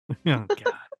 Oh, God.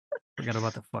 Forgot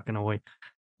about the fucking oi.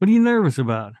 What are you nervous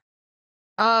about?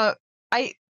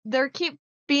 There keep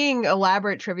being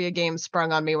elaborate trivia games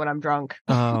sprung on me when I'm drunk.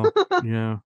 Oh,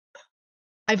 yeah.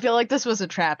 I feel like this was a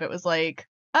trap. It was like,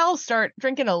 I'll start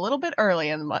drinking a little bit early,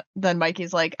 and then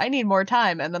Mikey's like, I need more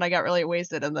time, and then I got really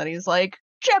wasted, and then he's like,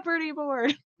 Jeopardy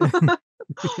board.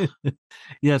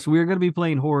 Yes, we're going to be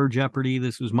playing Horror Jeopardy.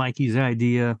 This was Mikey's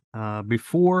idea.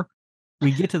 Before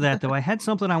we get to that, though, I had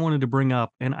something I wanted to bring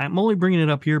up, and I'm only bringing it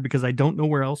up here because I don't know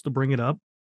where else to bring it up,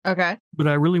 Okay. but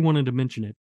I really wanted to mention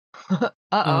it.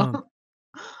 Uh-oh.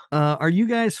 Are you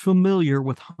guys familiar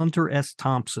with Hunter S.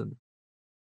 Thompson?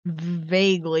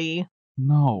 Vaguely.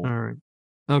 No. All right.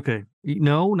 Okay.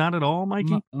 No, not at all,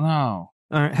 Mikey? No.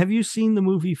 All right. Have you seen the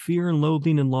movie Fear and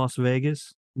Loathing in Las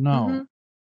Vegas? No.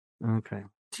 Okay.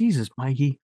 Jesus,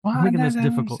 Mikey. Well, I'm making I this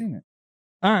haven't difficult. seen it.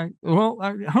 All right. Well,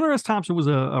 Hunter S. Thompson was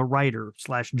a writer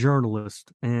 /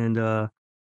 journalist, and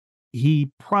he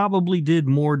probably did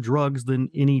more drugs than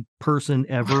any person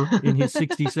ever in his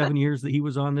 67 years that he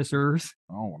was on this earth.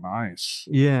 Oh, nice.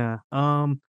 Yeah.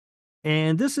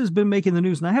 And this has been making the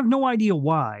news, and I have no idea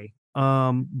why.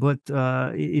 But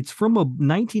it's from a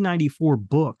 1994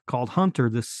 book called Hunter,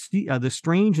 the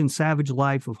Strange and Savage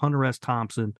Life of Hunter S.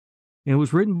 Thompson. And it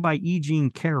was written by E. Jean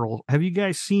Carroll. Have you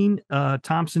guys seen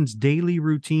Thompson's daily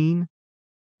routine?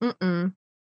 Mm-mm.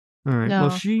 All right. No.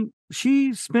 Well,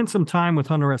 she spent some time with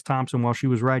Hunter S. Thompson while she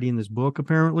was writing this book,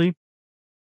 apparently.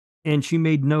 And she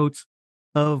made notes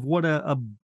of what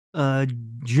a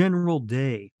general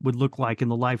day would look like in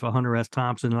the life of Hunter S.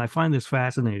 Thompson. And I find this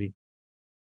fascinating.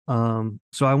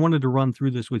 So I wanted to run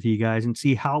through this with you guys and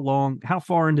see how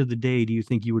far into the day do you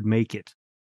think you would make it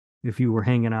if you were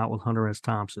hanging out with Hunter S.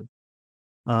 Thompson?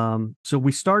 So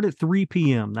we start at 3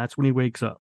 p.m. That's when he wakes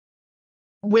up.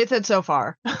 With it so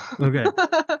far. Okay.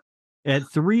 At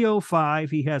 3:05,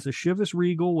 he has a Chivas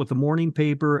Regal with a morning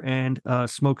paper and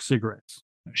smokes cigarettes.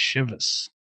 Chivas.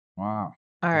 Wow.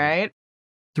 All right.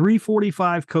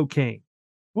 3:45, cocaine.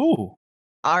 Ooh.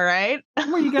 All right.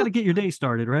 Well, you got to get your day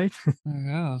started, right?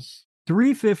 Yes.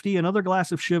 3:50, another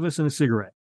glass of Chivas and a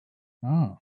cigarette.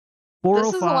 Oh. 4:05.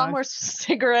 This is a lot more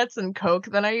cigarettes and Coke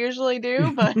than I usually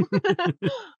do, but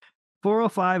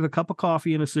 4:05, a cup of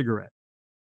coffee and a cigarette.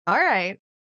 all right.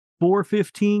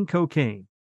 4:15, cocaine.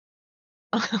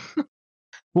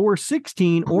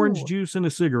 4:16, orange Ooh. juice and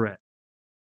a cigarette.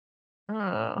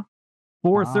 Oh.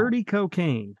 430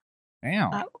 cocaine.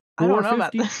 Damn. I don't know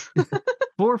about this.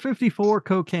 454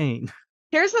 cocaine.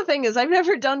 Here's the thing is I've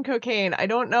never done cocaine. I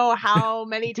don't know how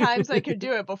many times I could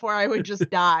do it before I would just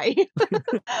die.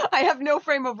 I have no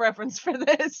frame of reference for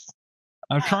this.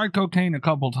 I've tried cocaine a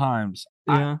couple times.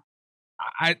 Yeah.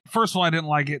 I first of all, I didn't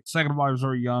like it. Second of all, I was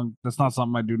very young. That's not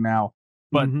something I do now.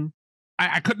 But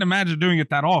I couldn't imagine doing it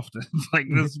that often. Like,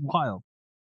 this is wild.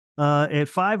 At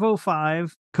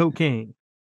 5:05, cocaine.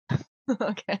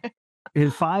 Okay. At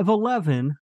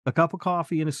 5:11, a cup of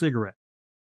coffee and a cigarette.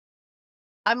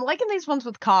 I'm liking these ones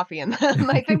with coffee in them.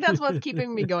 I think that's what's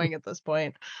keeping me going at this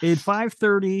point. At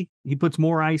 5:30, he puts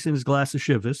more ice in his glass of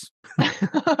Chivas.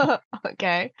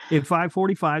 Okay. At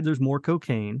 5:45, there's more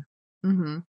cocaine.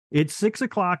 Mm-hmm. At 6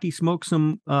 o'clock, he smokes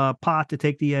some pot to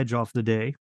take the edge off the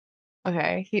day.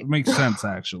 Okay. It makes sense,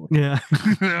 actually. Yeah.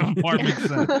 That part makes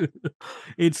sense.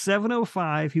 At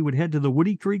 7:05, he would head to the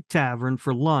Woody Creek Tavern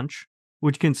for lunch,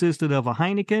 which consisted of a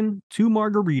Heineken, 2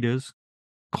 margaritas,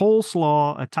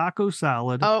 coleslaw, a taco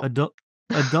salad, a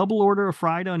double order of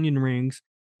fried onion rings,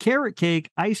 carrot cake,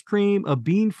 ice cream, a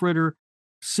bean fritter,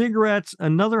 cigarettes,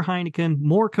 another Heineken,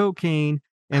 more cocaine,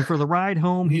 and for the ride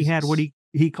home, he had what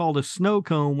he called a snow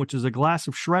cone, which is a glass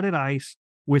of shredded ice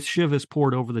with Chivas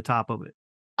poured over the top of it.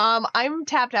 I'm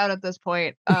tapped out at this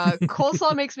point.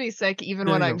 Coleslaw makes me sick even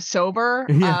when I'm sober.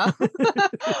 Yeah.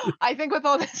 I think with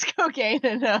all this cocaine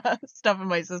and stuff in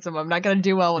my system, I'm not going to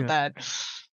do well with that.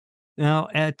 Now,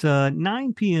 at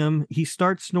 9 p.m., he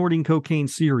starts snorting cocaine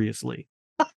seriously.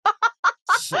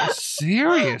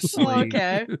 Seriously?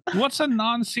 Okay. What's a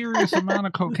non-serious amount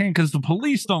of cocaine? Because the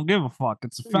police don't give a fuck.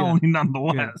 It's a felony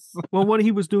nonetheless. Yeah. Well, what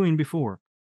he was doing before.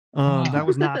 That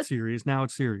was not serious. Now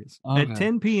it's serious. Okay. At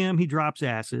 10 p.m., he drops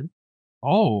acid.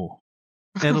 Oh.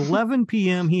 At 11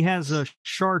 p.m., he has a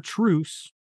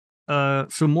chartreuse,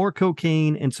 some more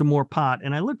cocaine, and some more pot.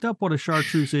 And I looked up what a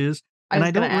chartreuse is, and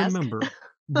I don't remember.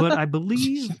 But I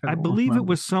believe it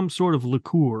was some sort of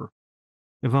liqueur,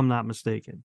 if I'm not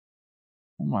mistaken.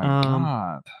 Oh my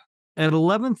God. At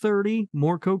 11:30,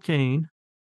 more cocaine.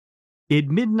 At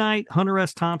midnight, Hunter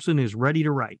S. Thompson is ready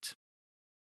to write.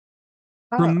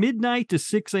 From midnight to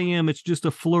 6 a.m., it's just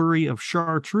a flurry of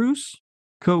chartreuse,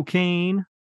 cocaine,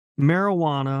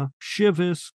 marijuana,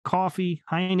 Chivas, coffee,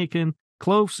 Heineken,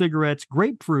 clove cigarettes,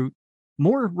 grapefruit,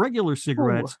 more regular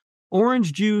cigarettes,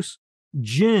 orange juice,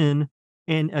 gin,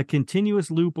 and a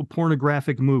continuous loop of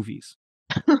pornographic movies.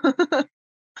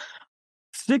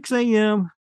 6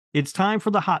 a.m., it's time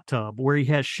for the hot tub, where he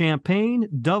has champagne,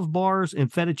 Dove bars,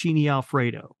 and fettuccine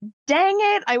Alfredo. Dang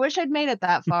it. I wish I'd made it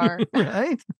that far.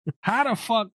 Right? How the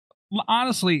fuck?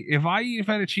 Honestly, if I eat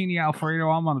fettuccine Alfredo,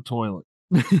 I'm on the toilet.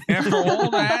 After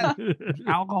all that,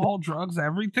 alcohol, drugs,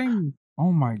 everything.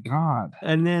 Oh my God.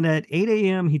 And then at 8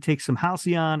 a.m., he takes some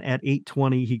Halcyon. At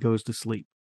 8:20, he goes to sleep.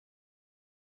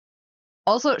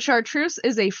 Also, chartreuse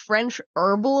is a French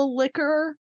herbal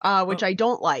liquor, which I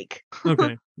don't like.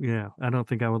 Okay. Yeah. I don't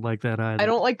think I would like that either. I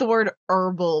don't like the word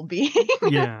herbal being.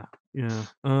 Yeah. Yeah.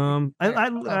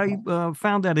 I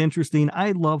found that interesting.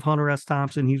 I love Hunter S.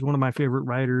 Thompson. He's one of my favorite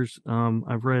writers.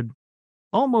 I've read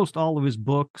almost all of his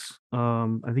books. I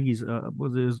think he's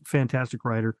was a fantastic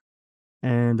writer.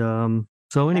 And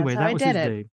so anyway, that was his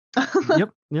day.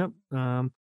 Yep.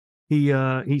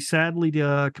 He sadly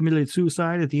committed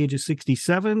suicide at the age of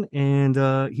 67,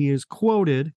 and he is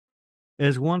quoted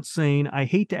as once saying, "I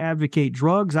hate to advocate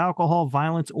drugs, alcohol,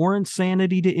 violence, or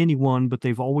insanity to anyone, but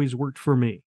they've always worked for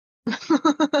me."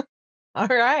 All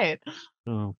right.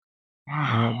 So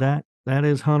that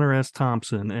is Hunter S.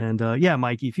 Thompson, and yeah,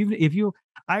 Mikey, if you,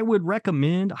 I would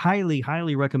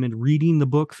highly recommend reading the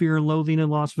book Fear and Loathing in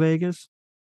Las Vegas.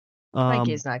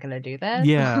 Mikey's not going to do that.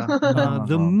 Yeah,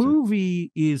 the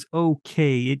movie is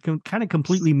okay. It kind of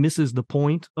completely misses the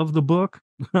point of the book.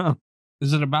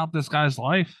 Is it about this guy's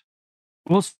life?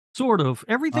 Well, sort of.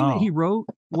 Everything that he wrote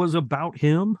was about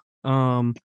him.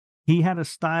 He had a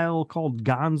style called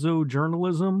gonzo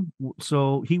journalism.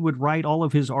 So he would write all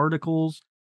of his articles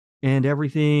and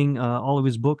everything, all of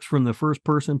his books from the first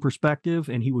person perspective,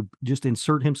 and he would just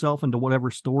insert himself into whatever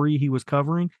story he was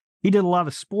covering. He did a lot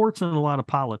of sports and a lot of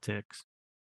politics.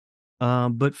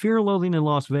 But Fear and Loathing in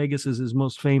Las Vegas is his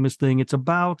most famous thing. It's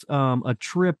about a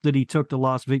trip that he took to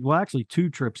Las Vegas. Well, actually, 2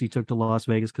 trips he took to Las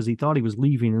Vegas because he thought he was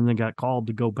leaving and then got called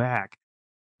to go back.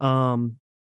 And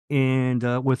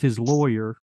with his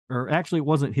lawyer, or actually, it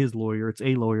wasn't his lawyer. It's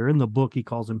a lawyer. In the book, he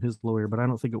calls him his lawyer, but I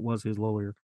don't think it was his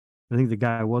lawyer. I think the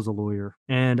guy was a lawyer.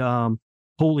 And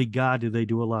holy God, did they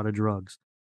do a lot of drugs.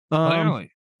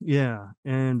 Clearly. Yeah.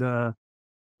 And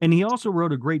And he also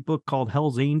wrote a great book called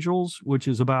Hell's Angels, which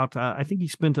is about, I think he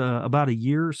spent about a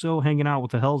year or so hanging out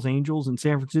with the Hell's Angels in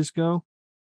San Francisco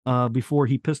before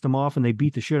he pissed them off and they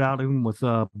beat the shit out of him with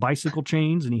bicycle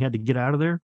chains and he had to get out of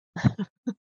there.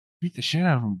 Beat the shit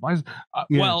out of him.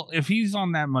 Yeah. Well, if he's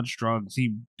on that much drugs,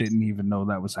 he didn't even know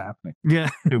that was happening. Yeah.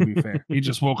 To be fair, he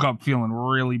just woke up feeling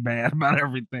really bad about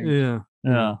everything. Yeah.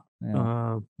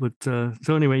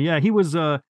 So anyway, yeah, he was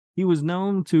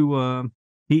known to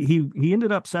he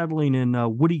ended up settling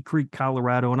in Woody Creek,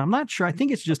 Colorado, and I'm not sure. I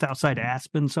think it's just outside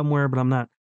Aspen somewhere, but I'm not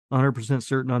 100%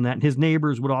 certain on that. And his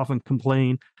neighbors would often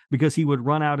complain because he would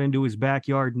run out into his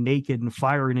backyard naked and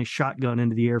firing his shotgun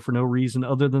into the air for no reason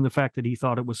other than the fact that he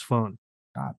thought it was fun.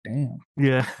 God damn.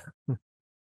 Yeah.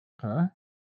 Huh?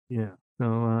 Yeah.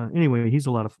 So anyway, he's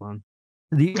a lot of fun.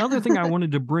 The other thing I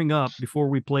wanted to bring up before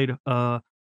we played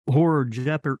Horror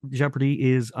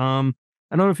Jeopardy is I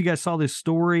don't know if you guys saw this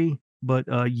story, but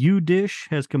U-Dish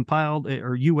has compiled,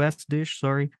 or US Dish,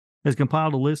 sorry, has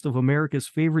compiled a list of America's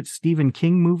favorite Stephen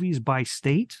King movies by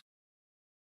state.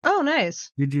 Oh,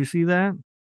 nice. Did you see that?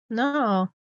 No.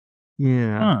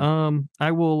 Yeah. Huh.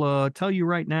 I will tell you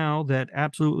right now that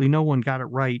absolutely no one got it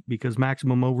right because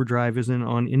Maximum Overdrive isn't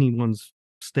on anyone's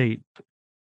state.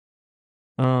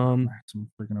 Maximum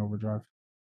freaking Overdrive.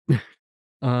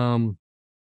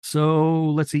 So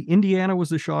let's see. Indiana was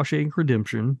the Shawshank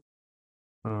Redemption.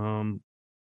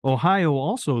 Ohio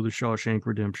also the Shawshank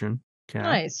Redemption. Cat.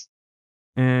 Nice.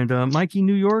 And Mikey,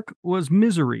 New York was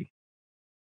Misery.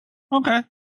 Okay.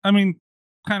 I mean,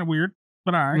 kind of weird,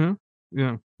 but all right.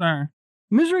 Yeah. All right.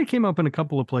 Misery came up in a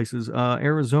couple of places.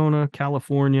 Arizona,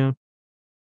 California,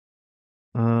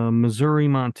 Missouri,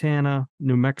 Montana,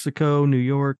 New Mexico, New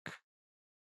York,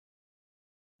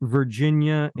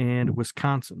 Virginia, and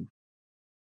Wisconsin.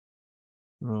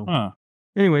 So,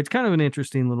 anyway, it's kind of an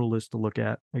interesting little list to look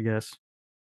at, I guess.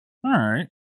 All right.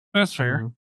 That's fair.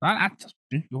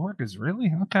 New York is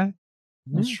really? Okay.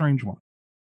 That's a strange one.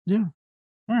 Yeah.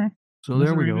 All right. So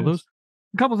there we go. Those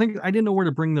a couple things I didn't know where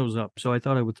to bring those up, so I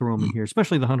thought I would throw them in here,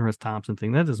 especially the Hunter S. Thompson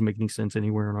thing. That doesn't make any sense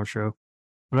anywhere in our show,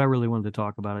 but I really wanted to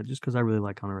talk about it just because I really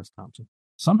like Hunter S. Thompson.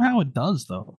 Somehow it does,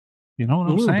 though. You know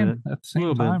what I'm saying? At the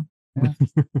same time. Yeah.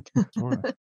 Sort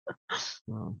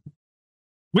of.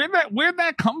 Where'd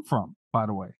that come from, by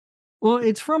the way? Well,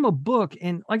 it's from a book,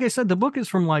 and like I said, the book is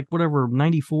from like whatever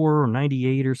 94 or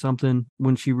 98 or something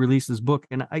when she released this book,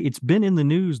 and it's been in the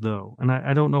news though, and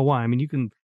I don't know why. I mean, you can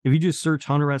if you just search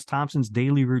Hunter S. Thompson's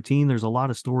daily routine, there's a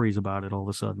lot of stories about it all of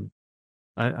a sudden.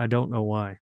 I don't know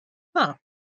why. Huh.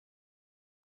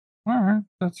 All right,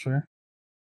 that's fair.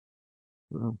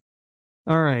 Well,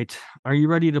 all right, are you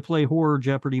ready to play Horror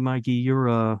Jeopardy, Mikey? You're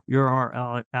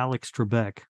our Alex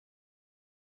Trebek.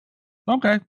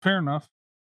 Okay, fair enough.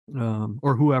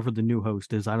 Or whoever the new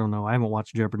host is. I don't know. I haven't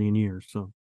watched Jeopardy in years,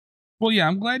 so. Well, yeah,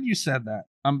 I'm glad you said that.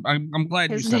 I'm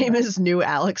glad his you said name that. is New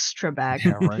Alex Trebek.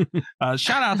 Yeah, right.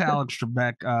 Shout out to Alex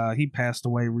Trebek. He passed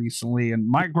away recently, and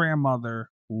my grandmother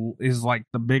is like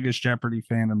the biggest Jeopardy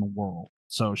fan in the world.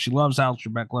 So she loves Alex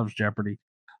Trebek, loves Jeopardy.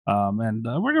 And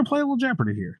we're gonna play a little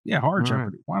Jeopardy here. Yeah, hard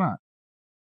Jeopardy. Why not?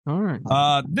 All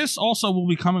right. This also will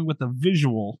be coming with a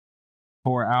visual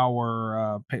for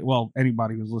our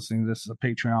anybody who's listening to this is a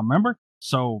Patreon member.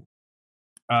 So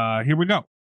here we go.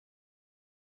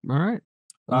 All right.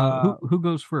 Who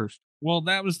goes first? Well,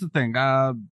 that was the thing.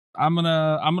 I'm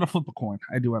gonna flip a coin.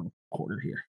 I do have a quarter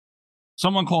here.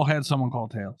 Someone call heads, someone call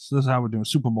tails. This is how we're doing,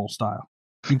 Super Bowl style.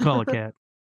 You can call a cat.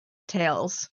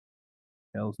 Tails.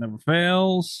 Tails never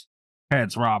fails.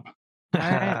 Heads, Rob. All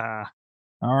right.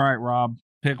 All right, Rob.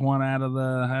 Pick one out of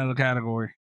the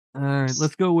category. All right,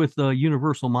 let's go with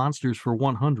Universal Monsters for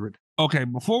 100. Okay,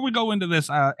 before we go into this,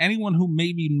 anyone who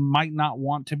might not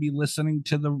want to be listening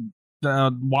to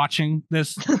the watching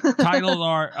this titles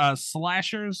are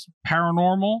slashers,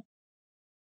 paranormal,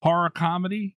 horror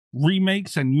comedy,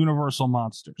 remakes, and Universal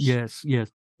Monsters. Yes.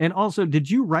 And also, did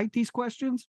you write these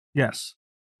questions? Yes.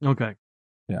 Okay.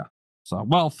 Yeah. So,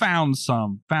 well, found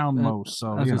most.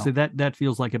 So, I was going to say that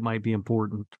feels like it might be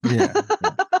important. Yeah.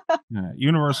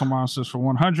 Universal Monsters for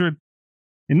 100.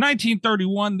 In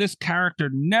 1931, this character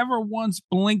never once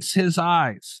blinks his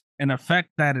eyes, an effect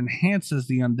that enhances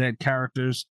the undead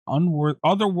character's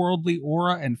otherworldly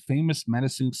aura and famous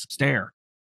menacing stare.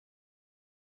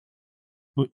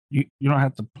 But you don't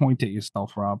have to point at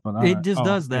yourself, Rob. But it just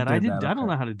does that. I don't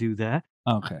know how to do that.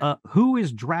 Okay. Who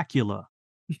is Dracula?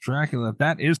 Dracula.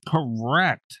 That is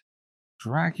correct.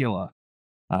 Dracula.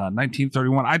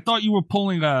 1931. I thought you were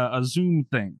pulling a Zoom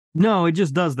thing. No, it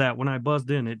just does that. When I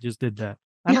buzzed in, it just did that.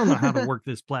 I don't know how to work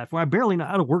this platform. I barely know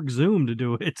how to work Zoom to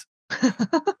do it.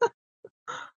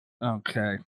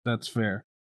 Okay, that's fair.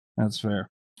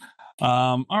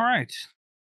 All right.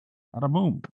 Bada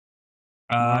boom.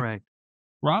 All right.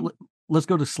 Rob? Let's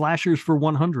go to slashers for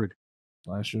 100.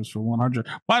 Slashers for 100.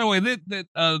 By the way,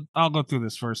 I'll go through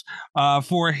this first.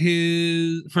 For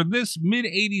this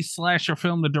mid-80s slasher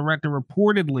film, the director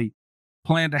reportedly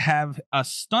planned to have a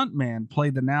stuntman play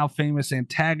the now famous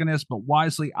antagonist, but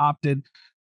wisely opted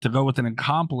to go with an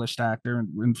accomplished actor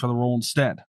and for the role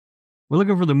instead. We're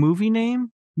looking for the movie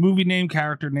name? Movie name,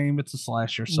 character name. It's a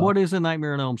slasher. So. What is A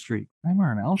Nightmare on Elm Street?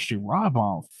 Nightmare on Elm Street. Rob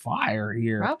on fire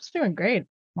here. Rob's doing great.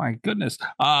 My goodness.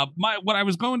 What I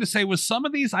was going to say was some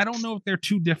of these, I don't know if they're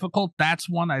too difficult. That's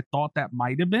one I thought that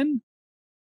might have been.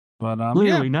 But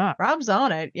clearly not. Rob's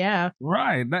on it, yeah.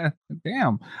 Right.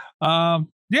 Damn.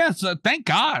 So thank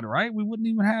God, right? We wouldn't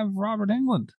even have Robert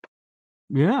Englund.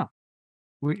 Yeah.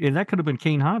 And that could have been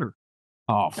Kane Hodder.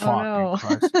 Oh, fuck. Oh,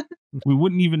 no. We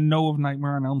wouldn't even know of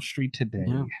Nightmare on Elm Street today.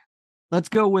 Yeah. Let's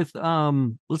go with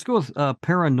Paranormal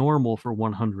for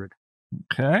 100.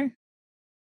 Okay.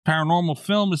 Paranormal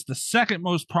film is the second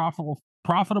most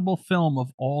profitable film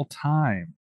of all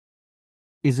time.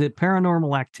 Is it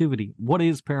Paranormal Activity? What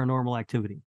is Paranormal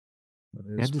Activity?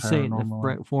 You have to say it in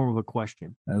the form of a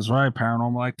question. That's right.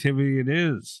 Paranormal Activity it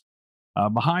is.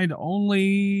 Behind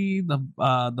only the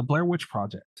Blair Witch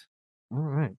Project. All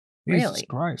right. Jesus Really?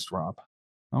 Christ, Rob.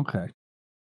 Okay.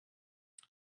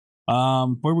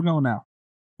 Where we going now?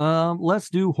 Let's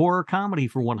do horror comedy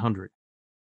for 100.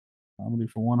 Comedy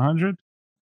for 100.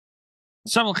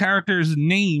 Several characters'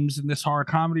 names in this horror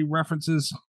comedy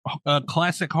references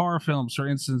classic horror films. For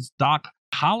instance, Doc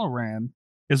Halloran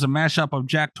is a mashup of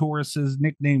Jack Torrance's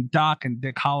nickname Doc and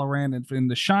Dick Halloran in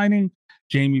The Shining.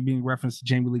 Jamie being referenced to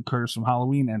Jamie Lee Curtis from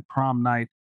Halloween and Prom Night.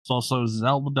 It's also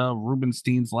Zelda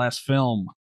Rubinstein's last film.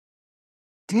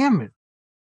 Damn it.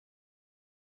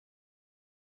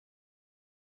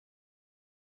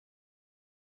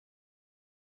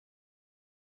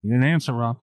 You didn't answer,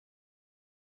 Rob.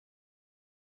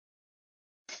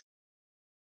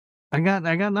 I got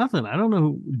nothing. I don't know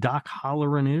who Doc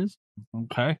Halloran is.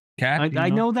 Okay. Kat, I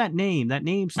know that name. That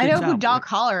name sticks I know who out. Doc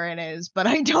Halloran is, but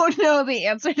I don't know the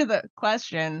answer to the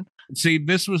question. See,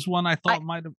 this was one I thought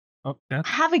might have. Oh, I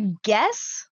have a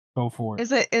guess. Go for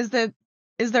it.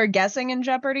 Is there guessing in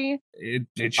Jeopardy?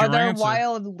 It's your Are there answer.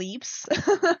 wild leaps?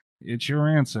 It's your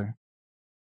answer.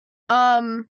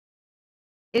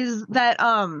 Is that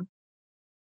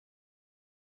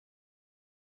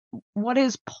what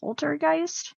is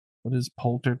Poltergeist? What is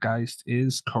Poltergeist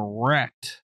is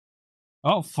correct.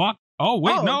 Oh, fuck. Oh,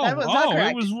 wait, Oh, no. that was not Oh, it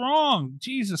correct. was wrong.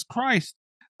 Jesus Christ.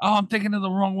 Oh, I'm thinking of the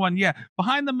wrong one. Yeah.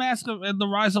 Behind the Mask of the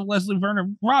Rise of Leslie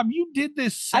Vernon. Rob, you did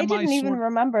this I didn't even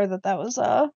remember that was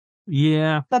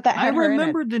Yeah. that I had her in it.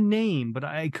 remembered the name, but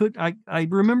I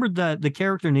remembered the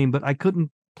character name, but I couldn't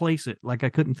place it. Like I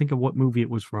couldn't think of what movie it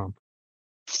was from.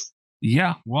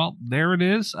 Yeah. Well, there it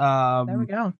is. There we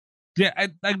go. Yeah,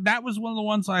 that was one of the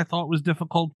ones I thought was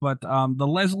difficult, but the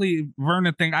Leslie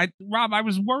Vernon thing, Rob, I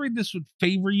was worried this would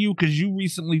favor you because you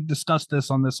recently discussed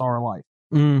this on This Our Life.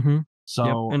 Mm-hmm.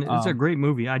 So, and it's a great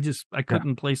movie. I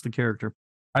couldn't place the character.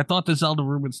 I thought the Zelda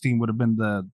Rubinstein would have been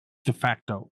the de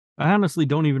facto. I honestly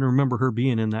don't even remember her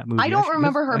being in that movie. I don't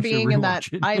remember her being in that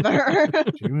either.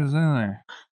 She was in there.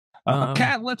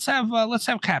 Kat, let's have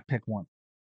Kat pick one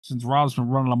since Rob's been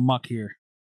running amok here.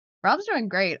 Rob's doing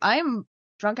great. I'm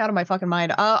drunk out of my fucking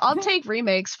mind. I'll take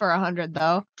remakes for 100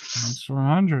 though. That's for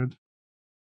 100.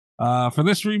 For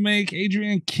this remake,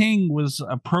 Adrienne King was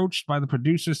approached by the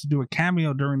producers to do a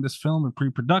cameo during this film in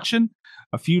pre-production.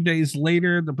 A few days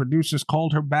later, the producers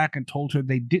called her back and told her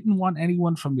they didn't want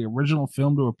anyone from the original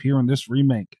film to appear in this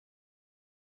remake.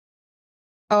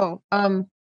 Oh, and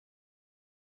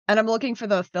I'm looking for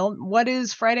the film. What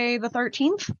is Friday the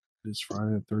 13th? This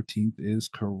Friday the 13th is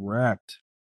correct.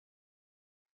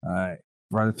 All right.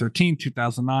 Friday the 13th,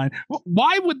 2009.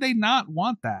 Why would they not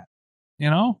want that? You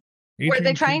know? Were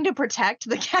they trying to protect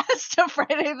the cast of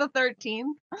Friday the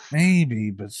 13th?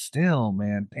 Maybe, but still,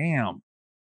 man, damn.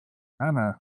 Kind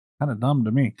of dumb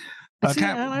to me. See,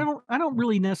 I don't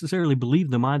really necessarily believe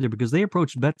them either because they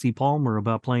approached Betsy Palmer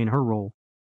about playing her role.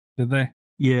 Did they?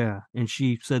 Yeah, and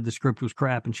she said the script was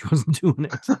crap and she wasn't doing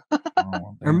it.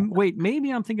 Oh, Or wait,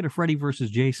 maybe I'm thinking of Freddy versus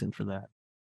Jason for that.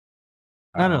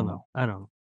 I don't know. I don't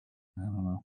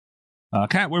know.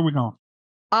 Kat, where we going?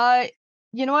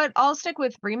 You know what? I'll stick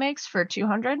with remakes for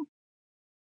 200.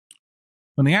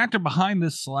 When the actor behind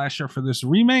this slasher for this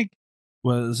remake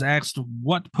was asked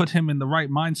what put him in the right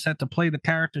mindset to play the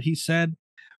character, he said,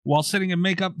 while sitting in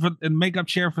makeup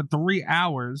chair for 3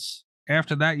 hours,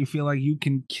 after that you feel like you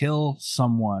can kill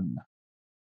someone.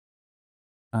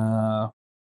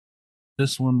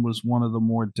 This one was one of the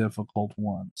more difficult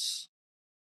ones.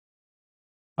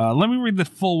 Let me read the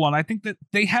full one. I think that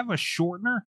they have a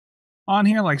shortener on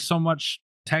here, like so much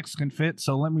text can fit.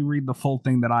 So let me read the full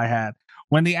thing that I had.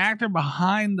 When the actor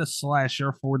behind the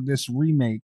slasher for this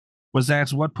remake was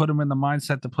asked what put him in the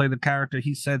mindset to play the character,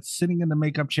 he said, sitting in the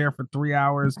makeup chair for 3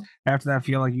 hours. After that, I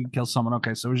feel like you can kill someone.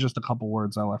 Okay, so it was just a couple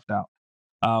words I left out.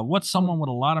 What's someone with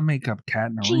a lot of makeup,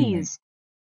 Cat, in a remake? Jeez.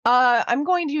 I'm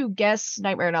going to guess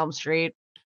Nightmare on Elm Street.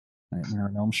 Nightmare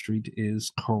on Elm Street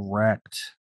is correct.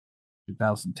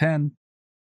 2010.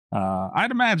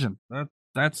 I'd imagine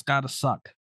that's got to suck.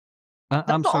 That's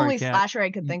I'm the sorry, only Kat. slasher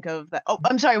I could think of. That. Oh,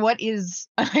 I'm sorry. What is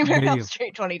Nightmare on Elm Video.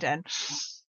 Street 2010?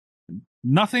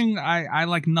 Nothing. I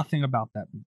like nothing about that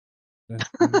movie.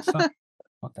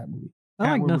 About that movie. I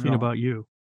Kat, like where we nothing going? about you.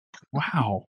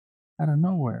 Wow. Out of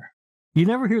nowhere. You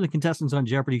never hear the contestants on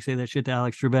Jeopardy say that shit to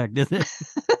Alex Trebek, did they?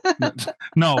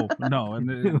 No. And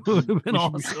It would have been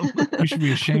awesome. You should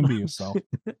be ashamed of yourself.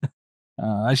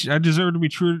 I deserve to be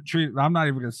treated. I'm not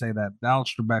even going to say that.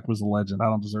 Alex Trebek was a legend. I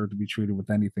don't deserve to be treated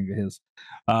with anything of his.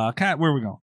 Kat, where we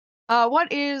going?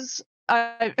 What is?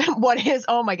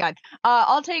 Oh my god.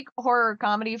 I'll take horror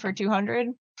comedy for 200.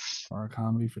 Horror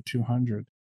comedy for 200.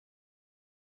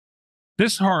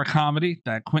 This horror comedy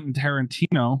that Quentin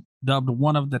Tarantino dubbed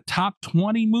one of the top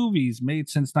 20 movies made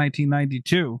since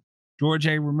 1992. George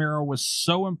A. Romero was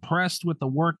so impressed with the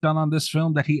work done on this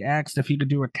film that he asked if he could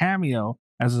do a cameo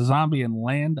as a zombie in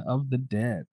Land of the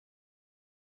Dead.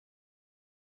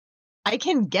 I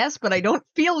can guess, but I don't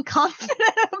feel confident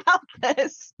about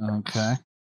this. Okay.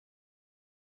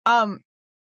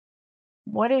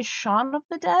 What is Shaun of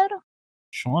the Dead?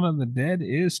 Shaun of the Dead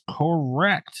is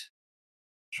correct.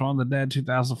 Shaun of the Dead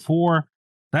 2004.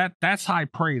 That's high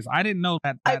praise. I didn't know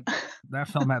that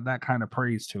film had that kind of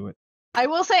praise to it. I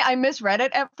will say I misread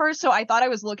it at first, so I thought I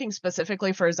was looking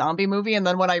specifically for a zombie movie, and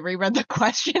then when I reread the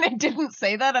question, it didn't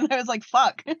say that, and I was like,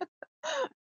 fuck.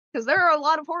 Because there are a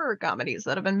lot of horror comedies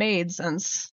that have been made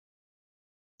since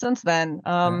then.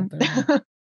 But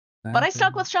I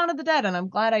stuck with Shaun of the Dead, and I'm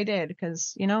glad I did,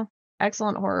 because,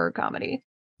 excellent horror comedy.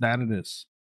 That it is.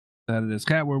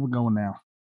 Kat, where we going now?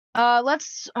 I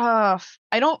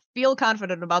don't feel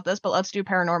confident about this, but let's do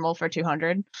Paranormal for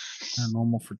 200.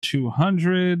 Paranormal for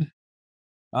 200.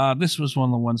 This was one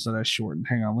of the ones that I shortened.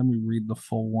 Hang on, let me read the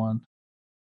full one.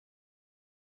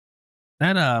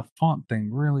 That font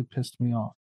thing really pissed me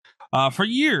off. For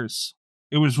years,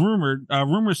 it was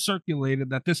rumors circulated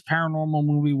that this paranormal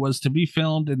movie was to be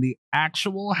filmed in the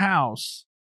actual house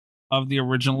of the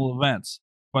original events,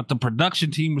 but the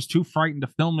production team was too frightened to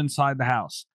film inside the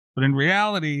house. But in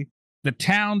reality, the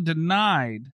town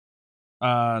denied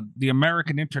the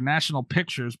American International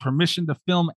Pictures permission to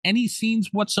film any scenes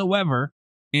whatsoever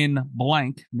in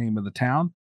blank, name of the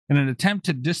town, in an attempt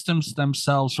to distance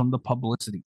themselves from the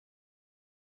publicity.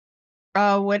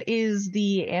 What is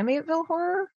the Amityville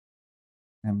Horror?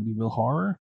 Amityville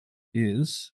Horror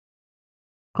is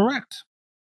correct.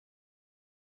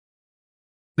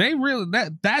 They really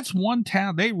that's one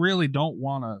town they really don't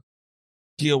want to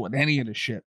deal with any of the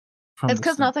shit. It's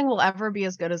because nothing will ever be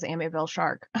as good as Amityville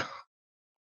Shark.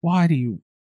 Why do you?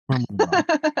 We're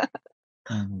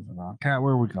moving on. Kat,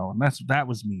 where are we going? That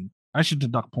was mean. I should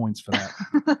deduct points for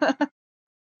that.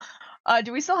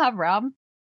 Do we still have Rob?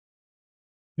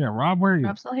 Yeah, Rob, where are you?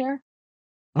 Rob still here?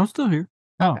 I'm still here.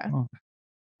 Okay.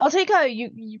 I'll take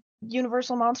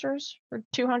Universal Monsters for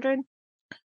 200.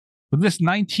 With this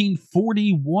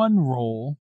 1941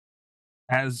 role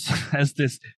as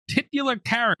this titular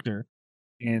character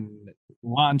in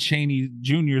Lon Chaney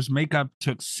Jr.'s makeup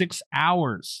took 6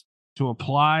 hours to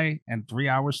apply and 3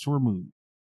 hours to remove.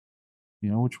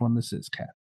 You know which one this is, Kat?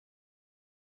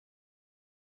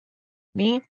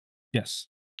 Me? Yes.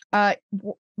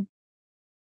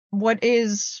 What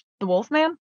is the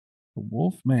Wolfman? The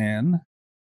Wolfman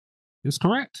is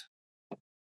correct.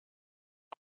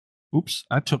 Oops,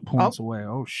 I took points away.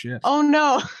 Oh, shit. Oh,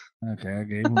 no. Okay, I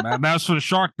gave him that. That was for the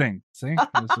shark thing. See? That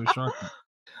was for the shark thing.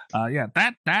 Yeah,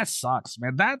 that sucks,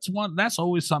 man. That's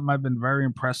always something I've been very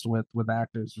impressed with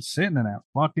actors, just sitting in that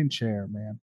fucking chair,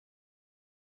 man.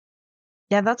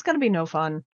 Yeah, that's gonna be no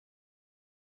fun.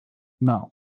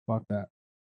 No, fuck that.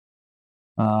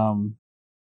 All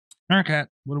right, Kat,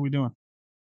 what are we doing?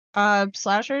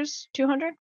 Slashers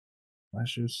 200.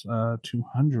 Slashers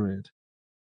 200.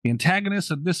 The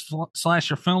antagonist of this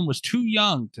slasher film was too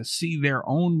young to see their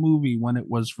own movie when it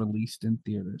was released in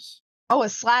theaters. Oh, a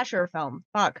slasher film.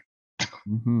 Fuck.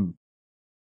 Mm-hmm.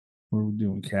 What are we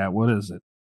doing, Kat? What is it?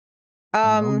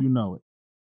 I know you know it.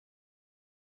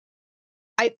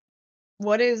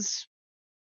 What is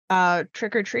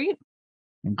Trick or Treat?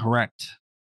 Incorrect.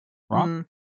 Rob?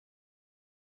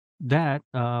 that,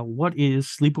 what is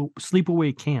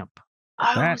Sleepaway Camp?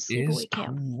 Oh, That Sleepaway is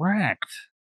Camp. correct.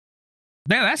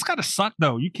 That's gotta suck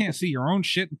though. You can't see your own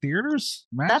shit in theaters.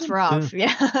 That's Imagine? rough.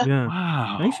 Yeah. Yeah.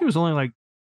 Wow. I think she was only like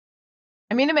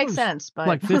I mean, it makes sense, but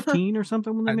like 15 or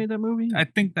something when they made that movie. I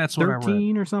think that's what I read.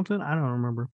 13 or something. I don't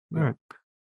remember. All right.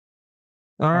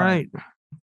 All All right. right.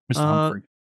 Mr. Humphrey.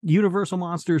 Universal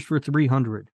Monsters for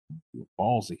 300.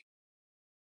 Ballsy.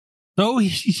 Though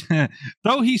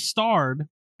he starred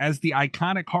as the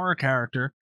iconic horror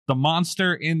character, the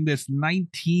monster in this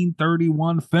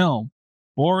 1931 film,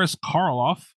 Boris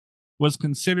Karloff was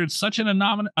considered such an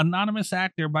anonymous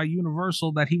actor by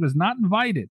Universal that he was not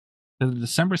invited to the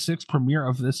December 6th premiere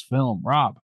of this film.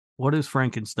 Rob. What is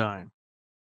Frankenstein?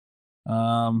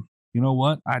 You know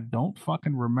what? I don't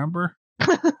fucking remember.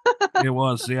 It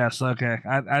was, yes, okay.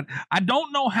 I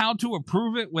don't know how to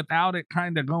approve it without it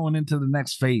kind of going into the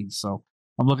next phase. So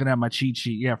I'm looking at my cheat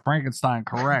sheet. Yeah, Frankenstein,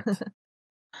 correct.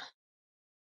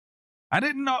 I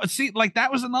didn't know. See, like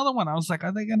that was another one. I was like,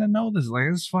 are they gonna know this? Like,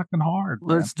 it's fucking hard.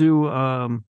 Let's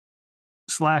do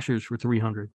slashers for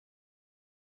 300.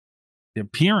 The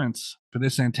appearance for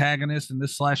this antagonist in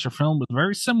this slasher film was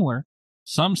very similar.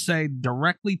 Some say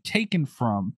directly taken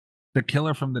from The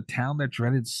Killer from the Town That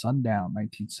Dreaded Sundown,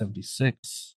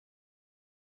 1976.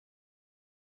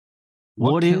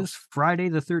 What is Friday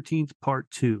the 13th Part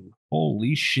 2?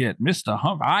 Holy shit, Mr.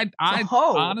 Hump. I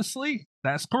honestly,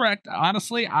 that's correct.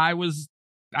 Honestly, I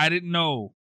didn't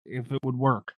know if it would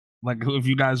work. Like if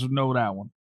you guys would know that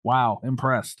one. Wow,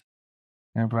 impressed.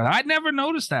 I'd never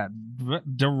noticed that.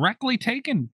 Directly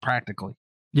taken, practically.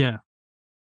 Yeah.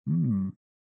 Let's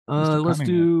Cunningham.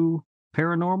 do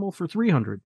Paranormal for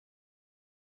 300.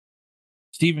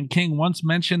 Stephen King once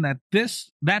mentioned that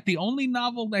the only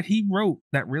novel that he wrote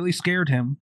that really scared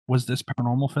him was this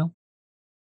paranormal film.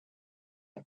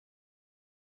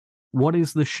 What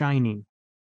is The Shining?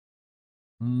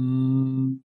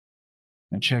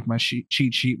 I checked my cheat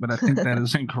sheet, but I think that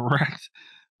is incorrect.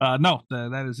 No,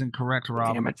 that is incorrect,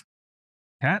 Rob. Damn it.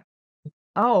 Cat?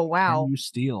 Oh, wow. Can you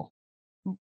steal?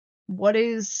 What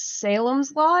is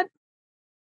Salem's Lot?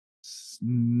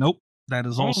 Nope. That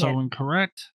is Dang also it.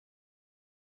 incorrect.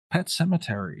 Pet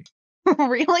Cemetery.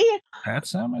 Really? Pet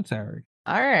Cemetery.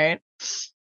 All right.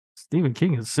 Stephen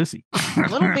King is sissy.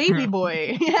 Little baby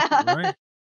boy. Yeah. Right?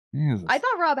 Jesus. I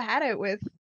thought Rob had it with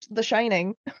The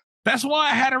Shining. That's why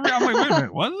I had it. I'm like, wait a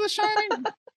minute. Was it The Shining?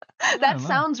 That know.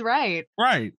 sounds right.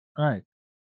 Right. All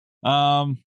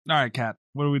right, Kat.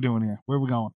 What are we doing here? Where are we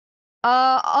going?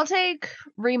 I'll take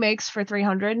remakes for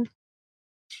 300.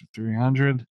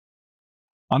 300.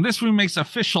 On this remake's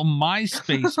official MySpace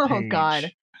page, Oh,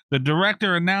 God. the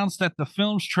director announced that the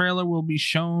film's trailer will be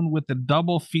shown with the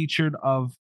double featured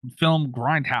of film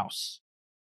Grindhouse.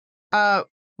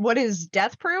 What is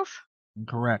Death Proof?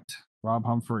 Incorrect. Rob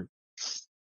Humphrey.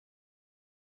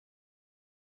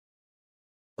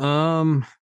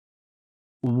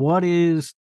 What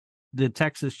is the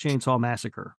Texas Chainsaw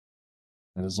Massacre?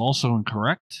 That is also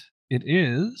incorrect. It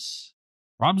is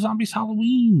Rob Zombie's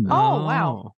Halloween. Oh,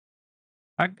 wow.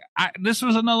 This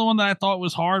was another one that I thought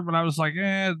was hard, but I was like,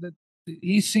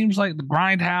 he seems like the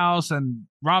Grindhouse, and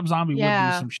Rob Zombie would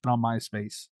do some shit on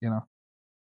MySpace, you know.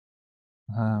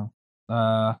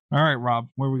 All right, Rob,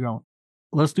 where are we going?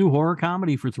 Let's do horror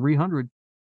comedy for 300.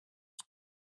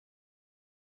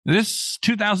 This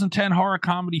 2010 horror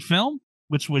comedy film,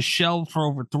 which was shelved for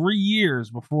over 3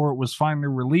 years before it was finally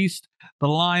released, the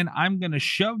line, "I'm gonna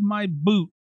shove my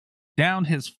boot down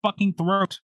his fucking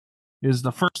throat," is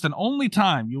the first and only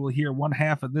time you will hear one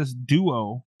half of this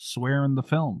duo swear in the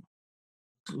film.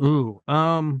 Ooh,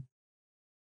 I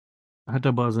had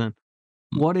to buzz in.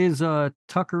 What is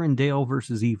Tucker and Dale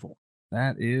versus Evil?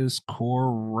 That is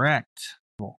correct.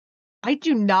 I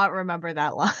do not remember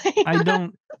that line.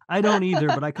 I don't either,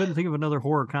 but I couldn't think of another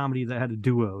horror comedy that had a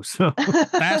duo. So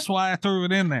that's why I threw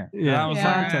it in there. Yeah, I was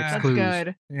context that's clues.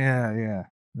 good. Yeah.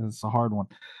 It's a hard one.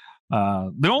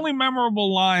 The only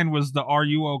memorable line was the "Are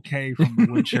you okay?" from the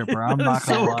wood chipper. I'm not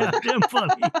gonna so lie. goddamn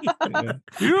funny.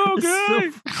 You okay?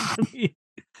 So funny.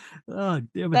 Oh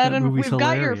damn it! That That and movie's we've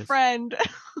got hilarious. your friend.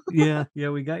 Yeah,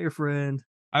 we got your friend.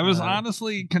 I was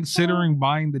honestly considering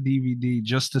buying the DVD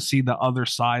just to see the other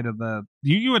side of the.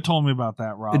 You had told me about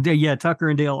that, Rob. Yeah, Tucker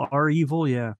and Dale are evil.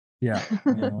 Yeah. Yeah,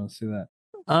 I want to see that.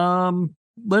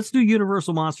 Let's do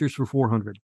Universal Monsters for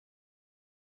 400.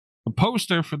 The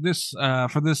poster for this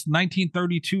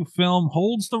 1932 film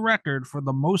holds the record for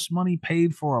the most money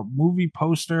paid for a movie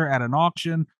poster at an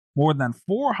auction, more than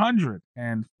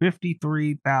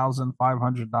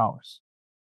 $453,500.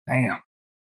 Damn.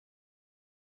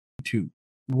 2.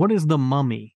 What is The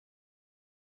Mummy?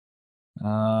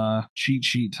 Cheat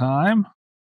sheet time.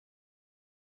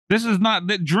 This is not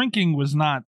that drinking was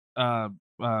not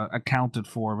accounted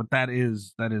for, but that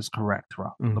is correct,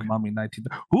 Rob. Okay. The Mummy 19.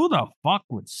 Who the fuck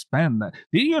would spend that?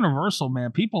 The Universal,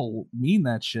 man, people mean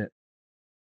that shit.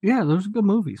 Yeah, those are good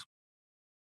movies.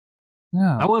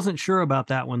 Yeah. I wasn't sure about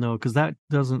that one though, because that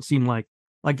doesn't seem like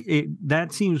it.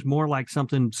 That seems more like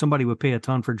something somebody would pay a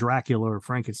ton for Dracula or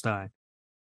Frankenstein.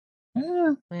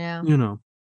 Yeah. You know,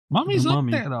 Mummy's The up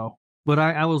Mummy. there though. but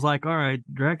I was like, all right,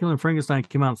 Dracula and Frankenstein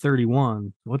came out in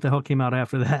 1931. What the hell came out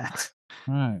after that?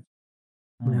 All right.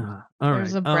 Yeah. All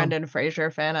There's right. a Brendan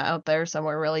Fraser fan out there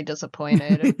somewhere really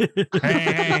disappointed.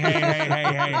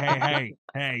 Hey,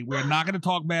 we're not going to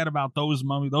talk bad about those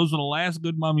Mummy. Those were the last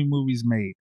good Mummy movies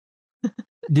made.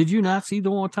 Did you not see the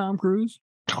one with Tom Cruise?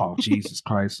 Oh, Jesus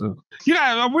Christ.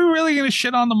 Yeah, are we really going to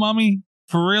shit on the Mummy?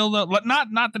 For real, though?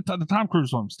 Not the Tom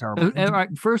Cruise one was terrible. All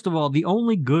right, first of all, the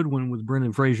only good one with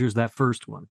Brendan Fraser is that first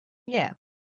one. Yeah.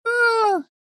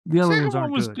 The other Second ones one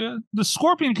aren't was good. good. The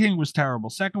Scorpion King was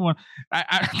terrible. Second one,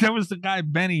 there was the guy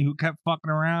Benny who kept fucking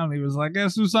around. He was like,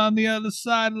 "Guess who's on the other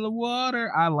side of the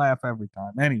water?" I laugh every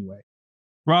time. Anyway,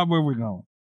 Rob, where we going?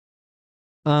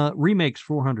 Remakes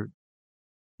 400.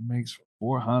 Makes for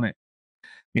 400.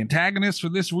 The antagonist for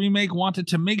this remake wanted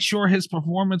to make sure his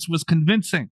performance was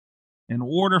convincing. In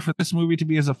order for this movie to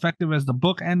be as effective as the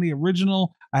book and the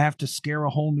original, I have to scare a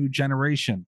whole new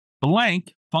generation.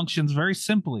 Blank functions very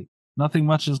simply. Nothing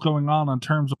much is going on in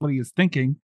terms of what he is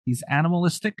thinking. He's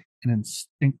animalistic and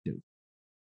instinctive.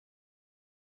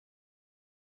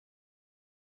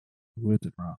 Who is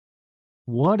it, Rob?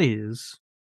 What is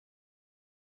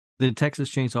the Texas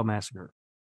Chainsaw Massacre?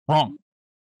 Wrong.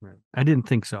 I didn't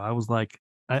think so. I was like,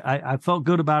 I felt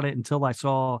good about it until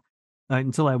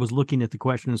I was looking at the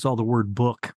question and saw the word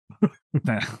book.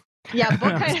 Yeah,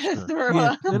 book kind of threw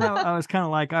Yeah, then I was kind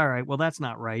of like, all right, well, that's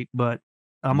not right, but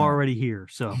I'm already here.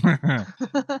 So,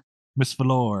 Miss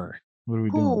Valor, what are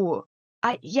we doing? Ooh,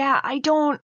 I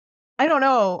don't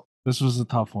know. This was a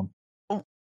tough one.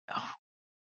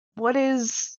 What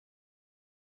is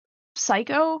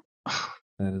Psycho?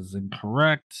 That is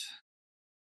incorrect.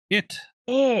 It.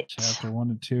 Chapter 1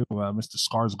 and 2. Mr.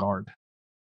 Skarsgård.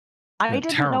 I Did a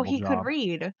didn't know terrible he job. could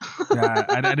read. Yeah,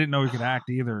 I didn't know he could act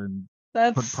either and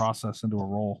put That's process into a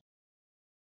role.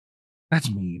 That's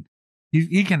mean.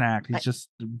 He can act. He's just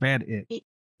bad it.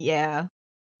 yeah.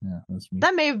 Yeah, that's mean.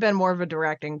 That may have been more of a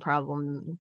directing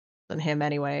problem than him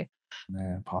anyway.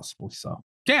 Nah, possibly so.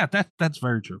 Yeah, that's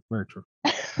very true. Very true.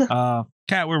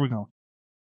 Kat, where are we going?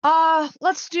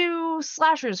 Let's do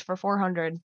slashers for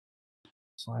 400.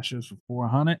 Slashers for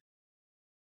 400.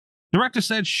 Director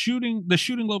said the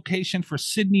shooting location for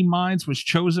Sydney Mines was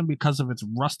chosen because of its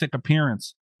rustic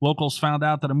appearance. Locals found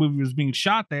out that a movie was being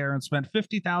shot there and spent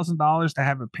 $50,000 to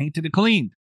have it painted and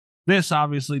cleaned. This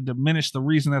obviously diminished the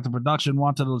reason that the production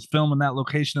wanted to film in that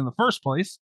location in the first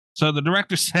place. So the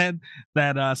director said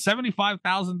that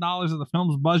 $75,000 of the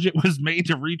film's budget was made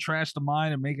to retrash the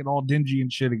mine and make it all dingy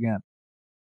and shit again.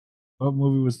 What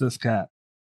movie was this, Kat?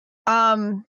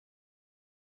 Sorry,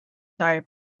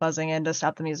 buzzing in to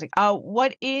stop the music.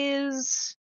 What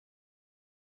is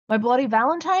My Bloody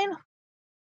Valentine?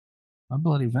 My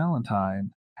Bloody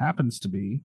Valentine happens to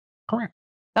be correct.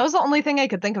 That was the only thing I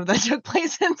could think of that took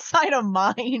place inside a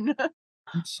mine.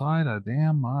 Inside a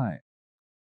damn mine.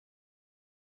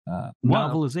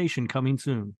 Novelization coming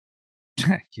soon.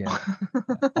 Yeah.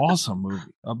 Awesome movie.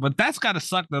 But that's got to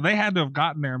suck, though. They had to have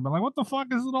gotten there and been like, what the fuck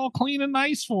is it all clean and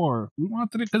nice for? We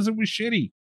wanted it because it was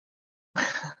shitty.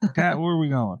 Kat, where are we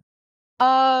going?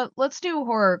 Let's do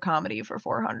horror comedy for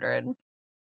 400.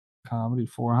 Comedy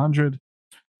 400.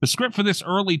 The script for this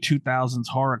early 2000s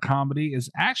horror comedy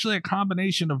is actually a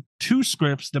combination of two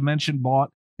scripts Dimension bought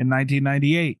in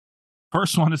 1998.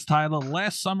 First one is titled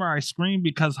Last Summer I Screamed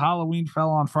Because Halloween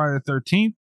Fell on Friday the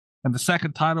 13th. And the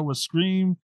second title was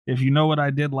Scream If You Know What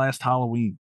I Did Last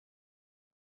Halloween.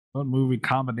 What movie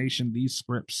combination these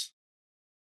scripts?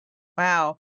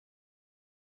 Wow.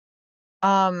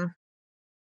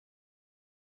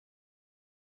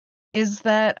 Is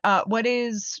that what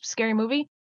is Scary Movie?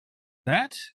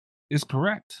 That is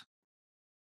correct.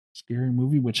 Scary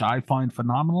Movie, which I find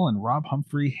phenomenal and Rob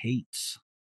Humphrey hates.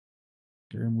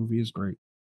 Scary Movie is great.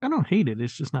 I don't hate it.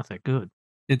 It's just not that good.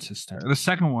 It's hysterical. The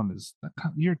second one is I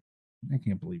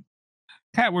can't believe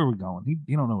it. Kat, where are we going?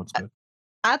 You don't know what's good.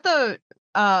 At the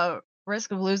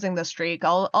risk of losing the streak,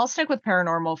 I'll stick with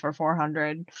Paranormal for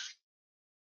 400.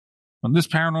 When this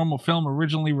paranormal film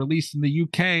originally released in the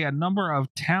UK, a number of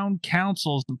town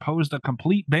councils imposed a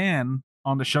complete ban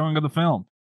on the showing of the film.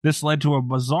 This led to a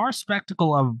bizarre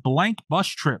spectacle of blank bus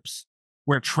trips,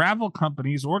 where travel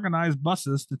companies organized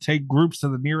buses to take groups to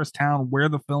the nearest town where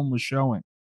the film was showing.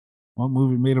 What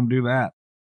movie made them do that?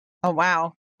 Oh,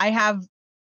 wow. I have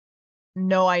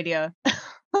no idea.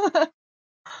 Are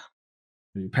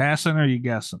you passing or are you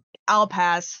guessing? I'll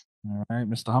pass. All right,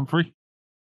 Mr. Humphrey.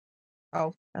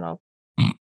 Oh, and I'll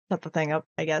set the thing up,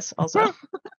 I guess, also.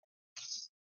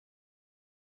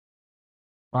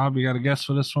 Bob, you got a guess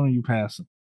for this one or you passing?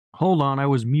 Hold on, I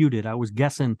was muted. I was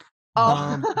guessing.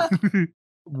 Oh.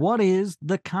 What is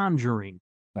The Conjuring?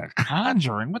 The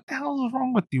Conjuring? What the hell is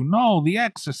wrong with you? No, The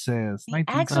Exorcist. The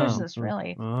Exorcist,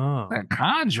 really? Oh. The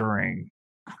Conjuring.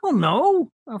 I don't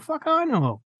know. The fuck I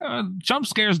know. Jump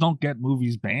scares don't get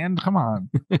movies banned. Come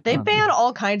on. They ban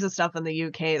all kinds of stuff in the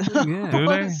UK, though. Yeah. Do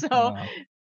they? So,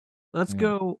 Let's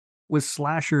go with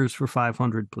slashers for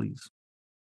 500, please.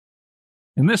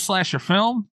 In this slasher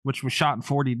film, which was shot in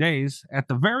 40 days, at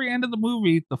the very end of the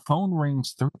movie, the phone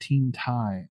rings 13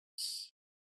 times.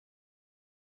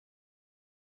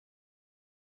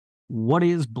 What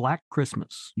is Black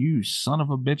Christmas? You son of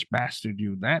a bitch bastard,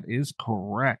 you. That is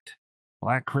correct.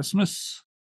 Black Christmas,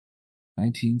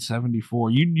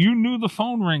 1974. You knew the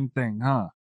phone ring thing, huh?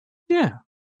 Yeah.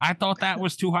 I thought that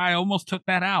was too high. I almost took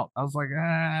that out. I was like,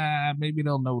 maybe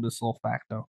they'll know this little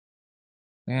facto.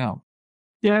 Damn.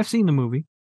 Yeah, I've seen the movie.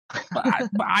 But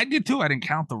I did too. I didn't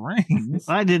count the rings.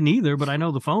 I didn't either, but I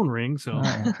know the phone ring, so.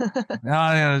 Right.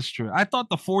 Yeah, that's true. I thought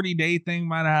the 40-day thing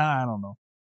might have, I don't know.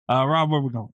 Rob, where we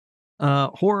going?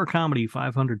 Horror comedy,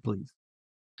 500, please.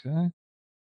 Okay.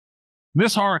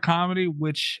 This horror comedy,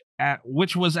 which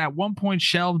was at one point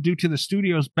shelved due to the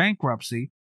studio's bankruptcy,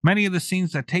 many of the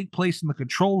scenes that take place in the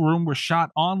control room were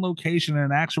shot on location in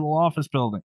an actual office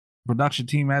building. The production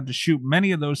team had to shoot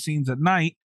many of those scenes at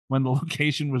night when the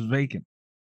location was vacant.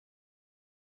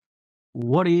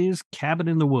 What is Cabin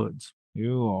in the Woods?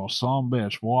 You son of a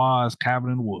bitch. Was Cabin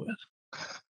in the Woods.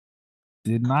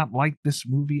 Did not like this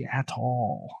movie at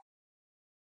all.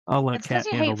 I'll let it's Kat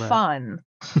because you handle hate that.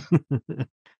 fun.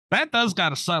 That does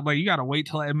gotta suck. Like, you gotta wait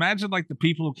till. Imagine like the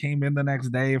people who came in the next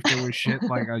day if there was shit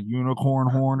like a unicorn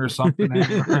horn or something.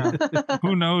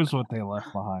 Who knows what they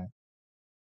left behind?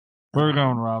 Where are we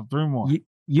going, Rob? 3 more.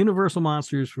 Universal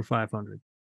Monsters for 500.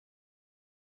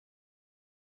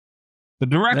 The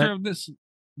director of this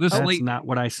That's late. not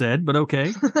what I said, but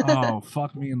okay. Oh,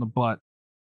 fuck me in the butt.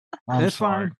 That's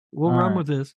sorry. fine. We'll All run right. with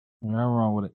this. Yeah, I'm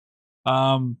wrong with it.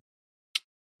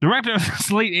 Director of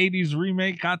this late 80s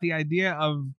remake got the idea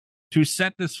to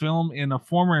set this film in a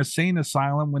former insane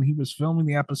asylum when he was filming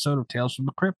the episode of Tales from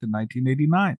the Crypt in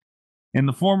 1989.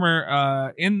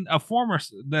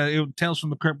 Tales from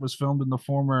the Crypt was filmed in the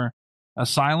former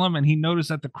asylum, and he noticed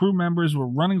that the crew members were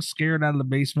running scared out of the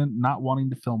basement, not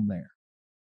wanting to film there.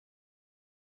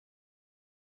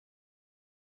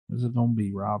 What's it gonna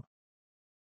be, Rob?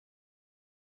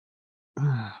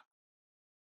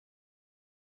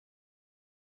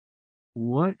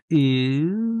 What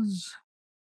is...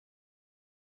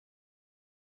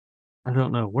 I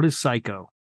don't know. What is Psycho?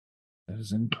 That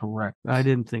is incorrect. I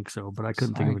didn't think so, but I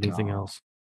couldn't think of anything Psycho. else.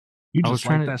 You I just was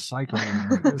trying like to- that Psycho.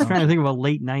 I was trying to think of a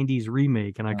late 90s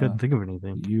remake, and I couldn't think of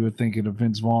anything. You were thinking of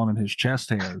Vince Vaughn and his chest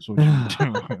hairs. What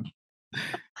you were doing.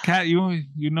 Kat,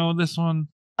 you know this one?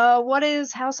 What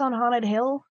is House on Haunted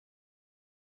Hill?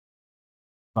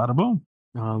 Bada boom.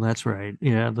 Oh, that's right.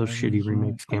 Yeah, those That shitty is right.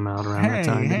 remakes came out around that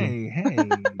time. didn't they? Hey.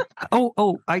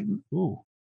 Oh, Ooh.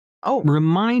 Oh,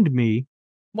 remind me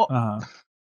Uh,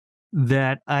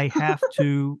 that I have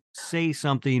to say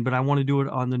something, but I want to do it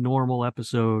on the normal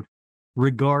episode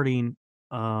regarding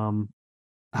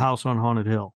House on Haunted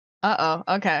Hill,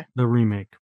 okay. the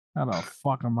remake. how the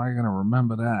fuck am I gonna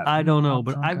remember that? I don't know,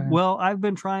 but Okay. I've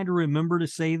been trying to remember to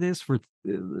say this for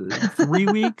 3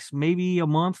 weeks, maybe a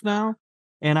month now,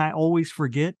 and I always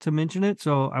forget to mention it,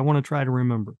 so I want to try to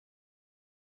remember.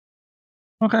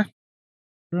 Okay.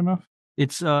 Fair enough.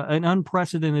 It's an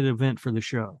unprecedented event for the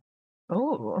show.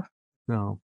 Oh,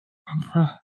 So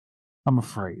I'm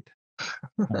afraid.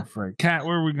 I'm afraid. Kat,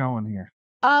 where are we going here?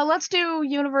 let's do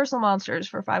Universal Monsters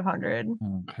for 500.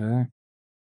 Okay.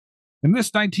 In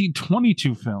this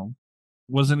 1922 film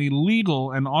was an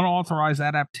illegal and unauthorized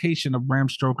adaptation of Bram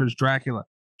Stoker's Dracula.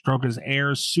 Stoker's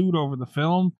heirs sued over the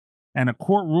film, and a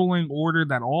court ruling ordered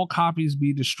that all copies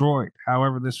be destroyed.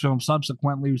 However, this film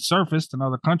subsequently surfaced in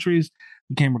other countries,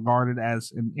 became regarded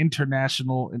as an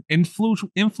international and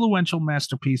influential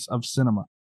masterpiece of cinema.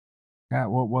 Kat,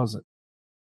 what was it?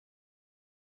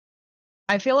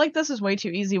 I feel like this is way too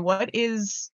easy. What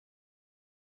is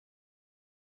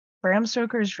Bram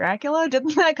Stoker's Dracula?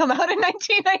 Didn't that come out in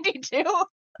 1992?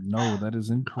 No, that is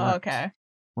incorrect. Okay.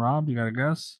 Rob, you got a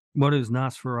guess? what is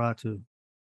Nosferatu?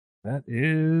 That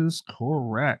is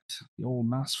correct. The old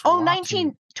Nosferatu. Oh,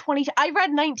 1920. I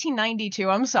read 1992.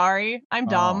 I'm sorry. I'm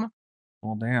dumb.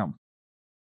 Well, damn.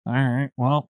 All right.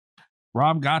 Well,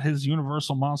 Rob got his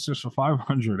Universal Monsters for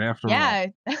 500 after all. Yeah.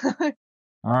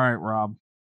 All right, Rob.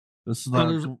 This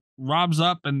is Rob's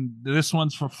up, and this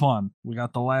one's for fun. We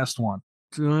got the last one.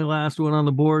 It's the only last one on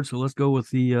the board, so let's go with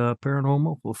the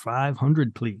paranormal for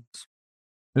 500, please.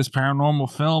 This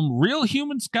paranormal film, real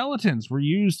human skeletons were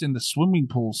used in the swimming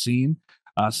pool scene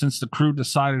since the crew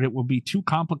decided it would be too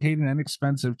complicated and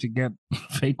expensive to get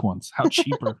fake ones. How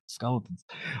cheap are skeletons?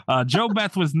 Joe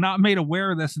Beth was not made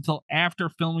aware of this until after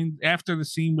the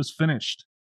scene was finished.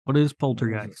 What is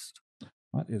Poltergeist?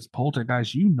 What is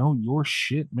Poltergeist? You know your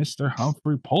shit, Mr.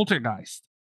 Humphrey. Poltergeist,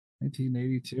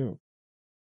 1982.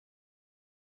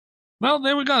 Well,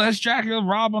 there we go. That's Dracula.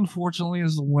 Rob, unfortunately,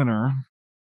 is the winner.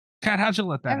 Kat, how'd you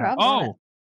let that happen? Oh,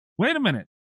 wait a minute.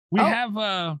 We have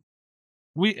I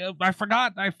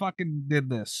forgot I fucking did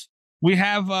this. We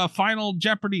have a Final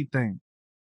Jeopardy thing.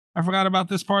 I forgot about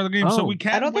this part of the game, so we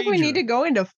can't. I don't think we need to go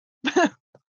into.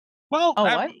 Well,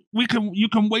 you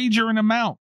can wager an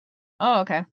amount. Oh,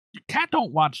 okay. Kat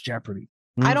don't watch Jeopardy.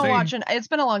 I don't watch it. It's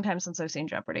been a long time since I've seen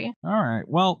Jeopardy. All right.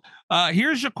 Well,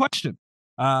 here's your question.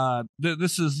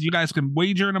 This is, you guys can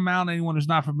wager an amount. Anyone who's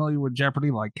not familiar with Jeopardy,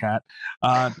 like Kat,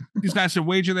 these guys should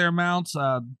wager their amounts.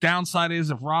 Downside is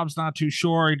if Rob's not too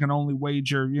sure, he can only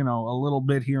wager, a little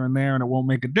bit here and there, and it won't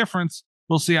make a difference.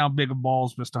 We'll see how big of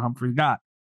balls Mr. Humphrey got.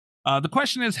 The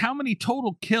question is, how many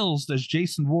total kills does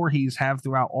Jason Voorhees have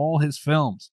throughout all his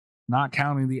films, not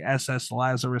counting the SS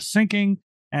Lazarus sinking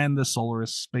and the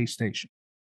Solaris space station?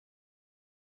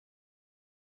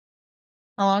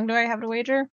 How long do I have to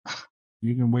wager?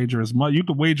 You can wager as much. You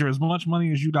can wager as much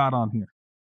money as you got on here.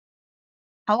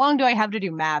 How long do I have to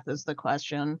do math? Is the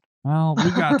question. Well, we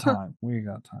got time. We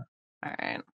got time. All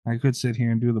right. I could sit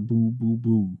here and do the boo boo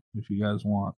boo if you guys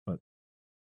want, but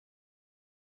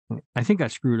I think I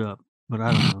screwed up, but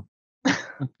I don't know.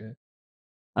 Okay.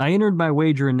 I entered my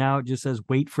wager, and now it just says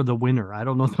 "wait for the winner." I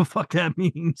don't know what the fuck that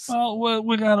means. Oh, well,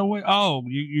 we gotta wait. Oh,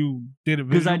 you did it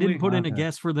because I didn't put in a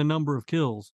guess for the number of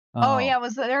kills. Oh yeah,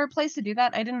 was there a place to do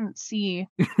that? I didn't see.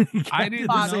 I did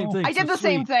the same thing. I did the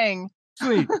same thing.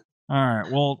 Sweet. All right.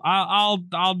 Well,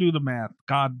 I'll do the math.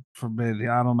 God forbid.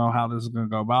 I don't know how this is gonna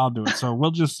go, but I'll do it. So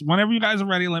we'll just, whenever you guys are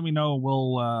ready, let me know.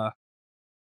 We'll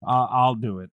I'll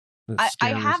do it.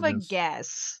 I have a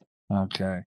guess.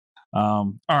 Okay.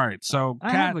 All right. So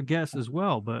I have a guess as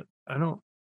well, but I don't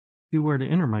see where to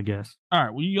enter my guess. All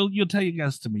right. Well, you'll tell your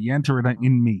guess to me. You enter it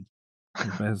in me.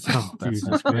 That's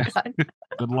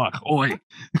good luck. Oi.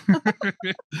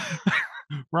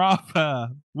 Rob,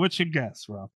 what's your guess,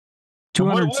 Rob?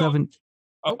 207.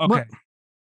 Okay.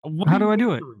 How do I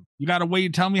do it? You got to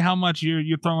wait. Tell me how much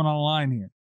you're throwing on the line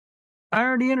here. I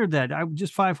already entered that. I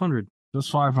just 500.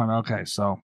 Just 500. Okay.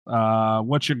 So,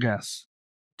 what's your guess?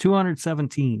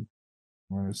 217.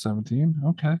 217.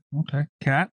 Okay.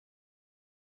 Kat?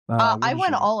 I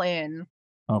went all in.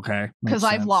 Okay. Because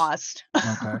I've lost.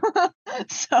 Okay.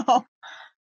 So.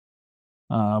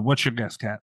 What's your guess,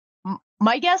 Kat?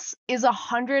 My guess is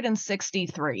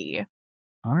 163.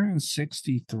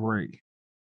 163.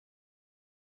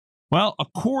 Well,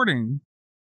 according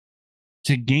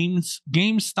to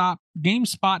GameSpot.com,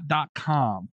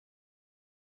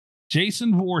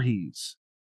 Jason Voorhees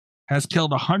has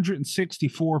killed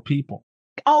 164 people.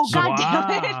 Oh, so, God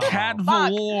damn it. Kat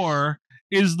Valor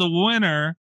is the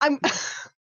winner. I'm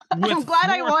glad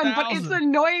I won, but it's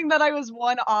annoying that I was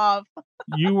one off.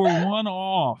 You were one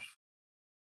off.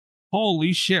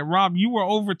 Holy shit, Rob, you were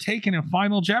overtaken in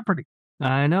Final Jeopardy.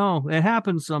 I know. It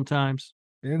happens sometimes.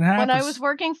 It happens. When I was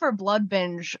working for Blood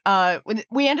Binge,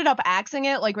 we ended up axing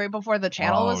it like right before the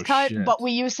channel was cut, but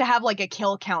we used to have like a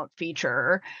kill count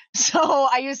feature. So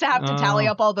I used to have to tally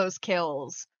up all those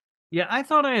kills. Yeah, I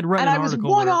thought I had read an article. And I was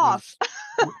one off.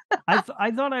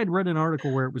 I thought I had read an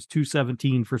article where it was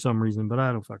 217 for some reason, but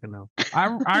I don't fucking know.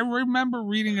 I remember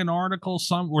reading an article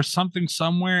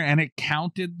somewhere and it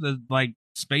counted the like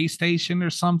space station or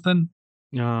something.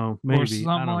 No, maybe. Or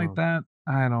something like that.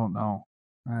 I don't know.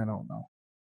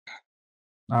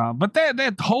 But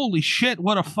that holy shit,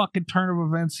 what a fucking turn of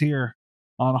events here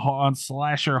on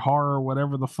slasher horror,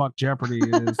 whatever the fuck Jeopardy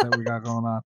it is that we got going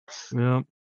on. Yeah.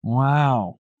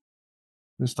 Wow.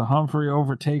 Mr. Humphrey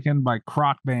overtaken by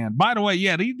Croc Band. By the way,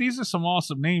 yeah, these are some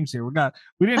awesome names here. We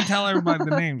didn't tell everybody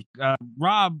the names.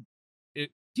 Rob, you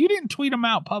didn't tweet them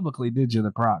out publicly, did you?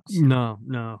 The Crocs? No.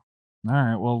 All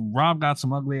right. Well, Rob got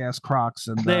some ugly ass Crocs,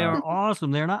 and they are awesome.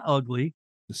 They're not ugly.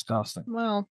 Disgusting.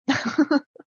 Well,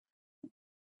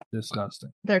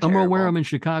 Disgusting. They're I'm gonna wear terrible. them in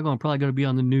Chicago. I'm probably gonna be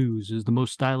on the news as the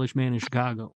most stylish man in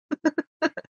Chicago.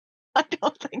 I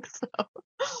don't think so.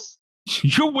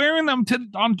 You're wearing them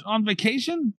on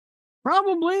vacation?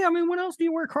 Probably. I mean, when else do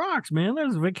you wear Crocs, man?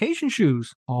 There's vacation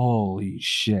shoes. Holy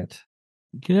shit.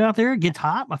 Get out there, it gets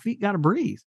hot. My feet gotta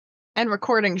breathe. And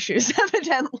recording shoes,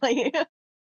 evidently.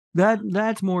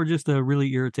 That's more just to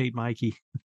really irritate Mikey.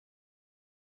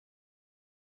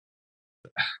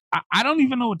 I don't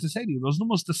even know what to say to you. Those are the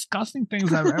most disgusting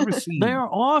things I've ever seen. They're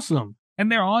awesome. And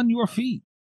they're on your feet.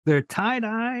 They're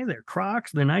tie-dye, they're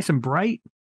Crocs, they're nice and bright.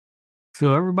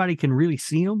 So everybody can really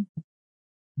see them.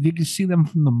 You can see them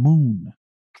from the moon.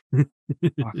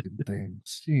 Fucking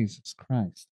things. Jesus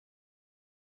Christ.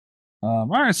 All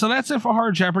right, so that's it for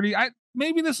Hard Jeopardy.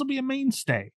 Maybe this will be a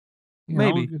mainstay.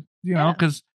 Maybe. You know,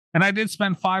 because and I did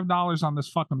spend $5 on this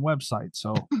fucking website,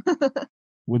 so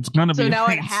it's gonna be. So now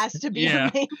it mainstay. has to be Yeah.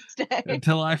 a mainstay.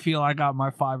 Until I feel I got my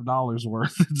 $5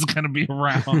 worth, it's gonna be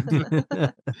around.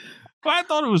 But I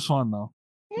thought it was fun though.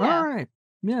 Yeah. All right.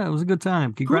 Yeah, it was a good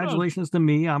time. Congratulations to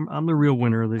me. I'm the real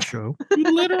winner of this show.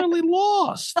 You literally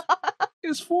lost.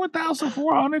 It's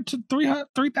 4,400 to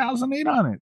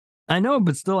 3,800. I know,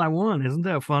 but still I won. Isn't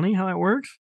that funny how that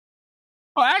works?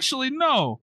 Oh, actually,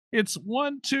 no. It's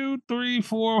 1, 2, 3,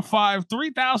 4, 5,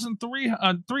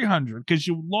 3,300 because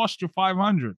you lost your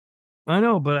 500. I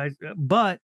know,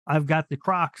 but I've got the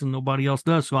Crocs and nobody else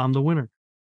does, so I'm the winner.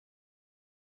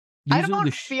 I These are don't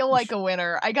the feel like a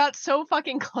winner. I got so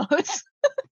fucking close.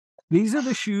 These are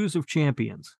the shoes of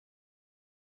champions.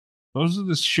 Those are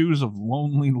the shoes of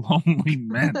lonely, lonely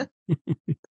men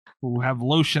who have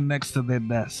lotion next to their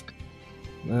desk.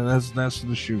 That's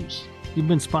the shoes. You've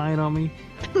been spying on me?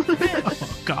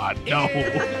 Oh, God, no.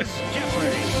 It's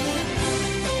Jeopardy!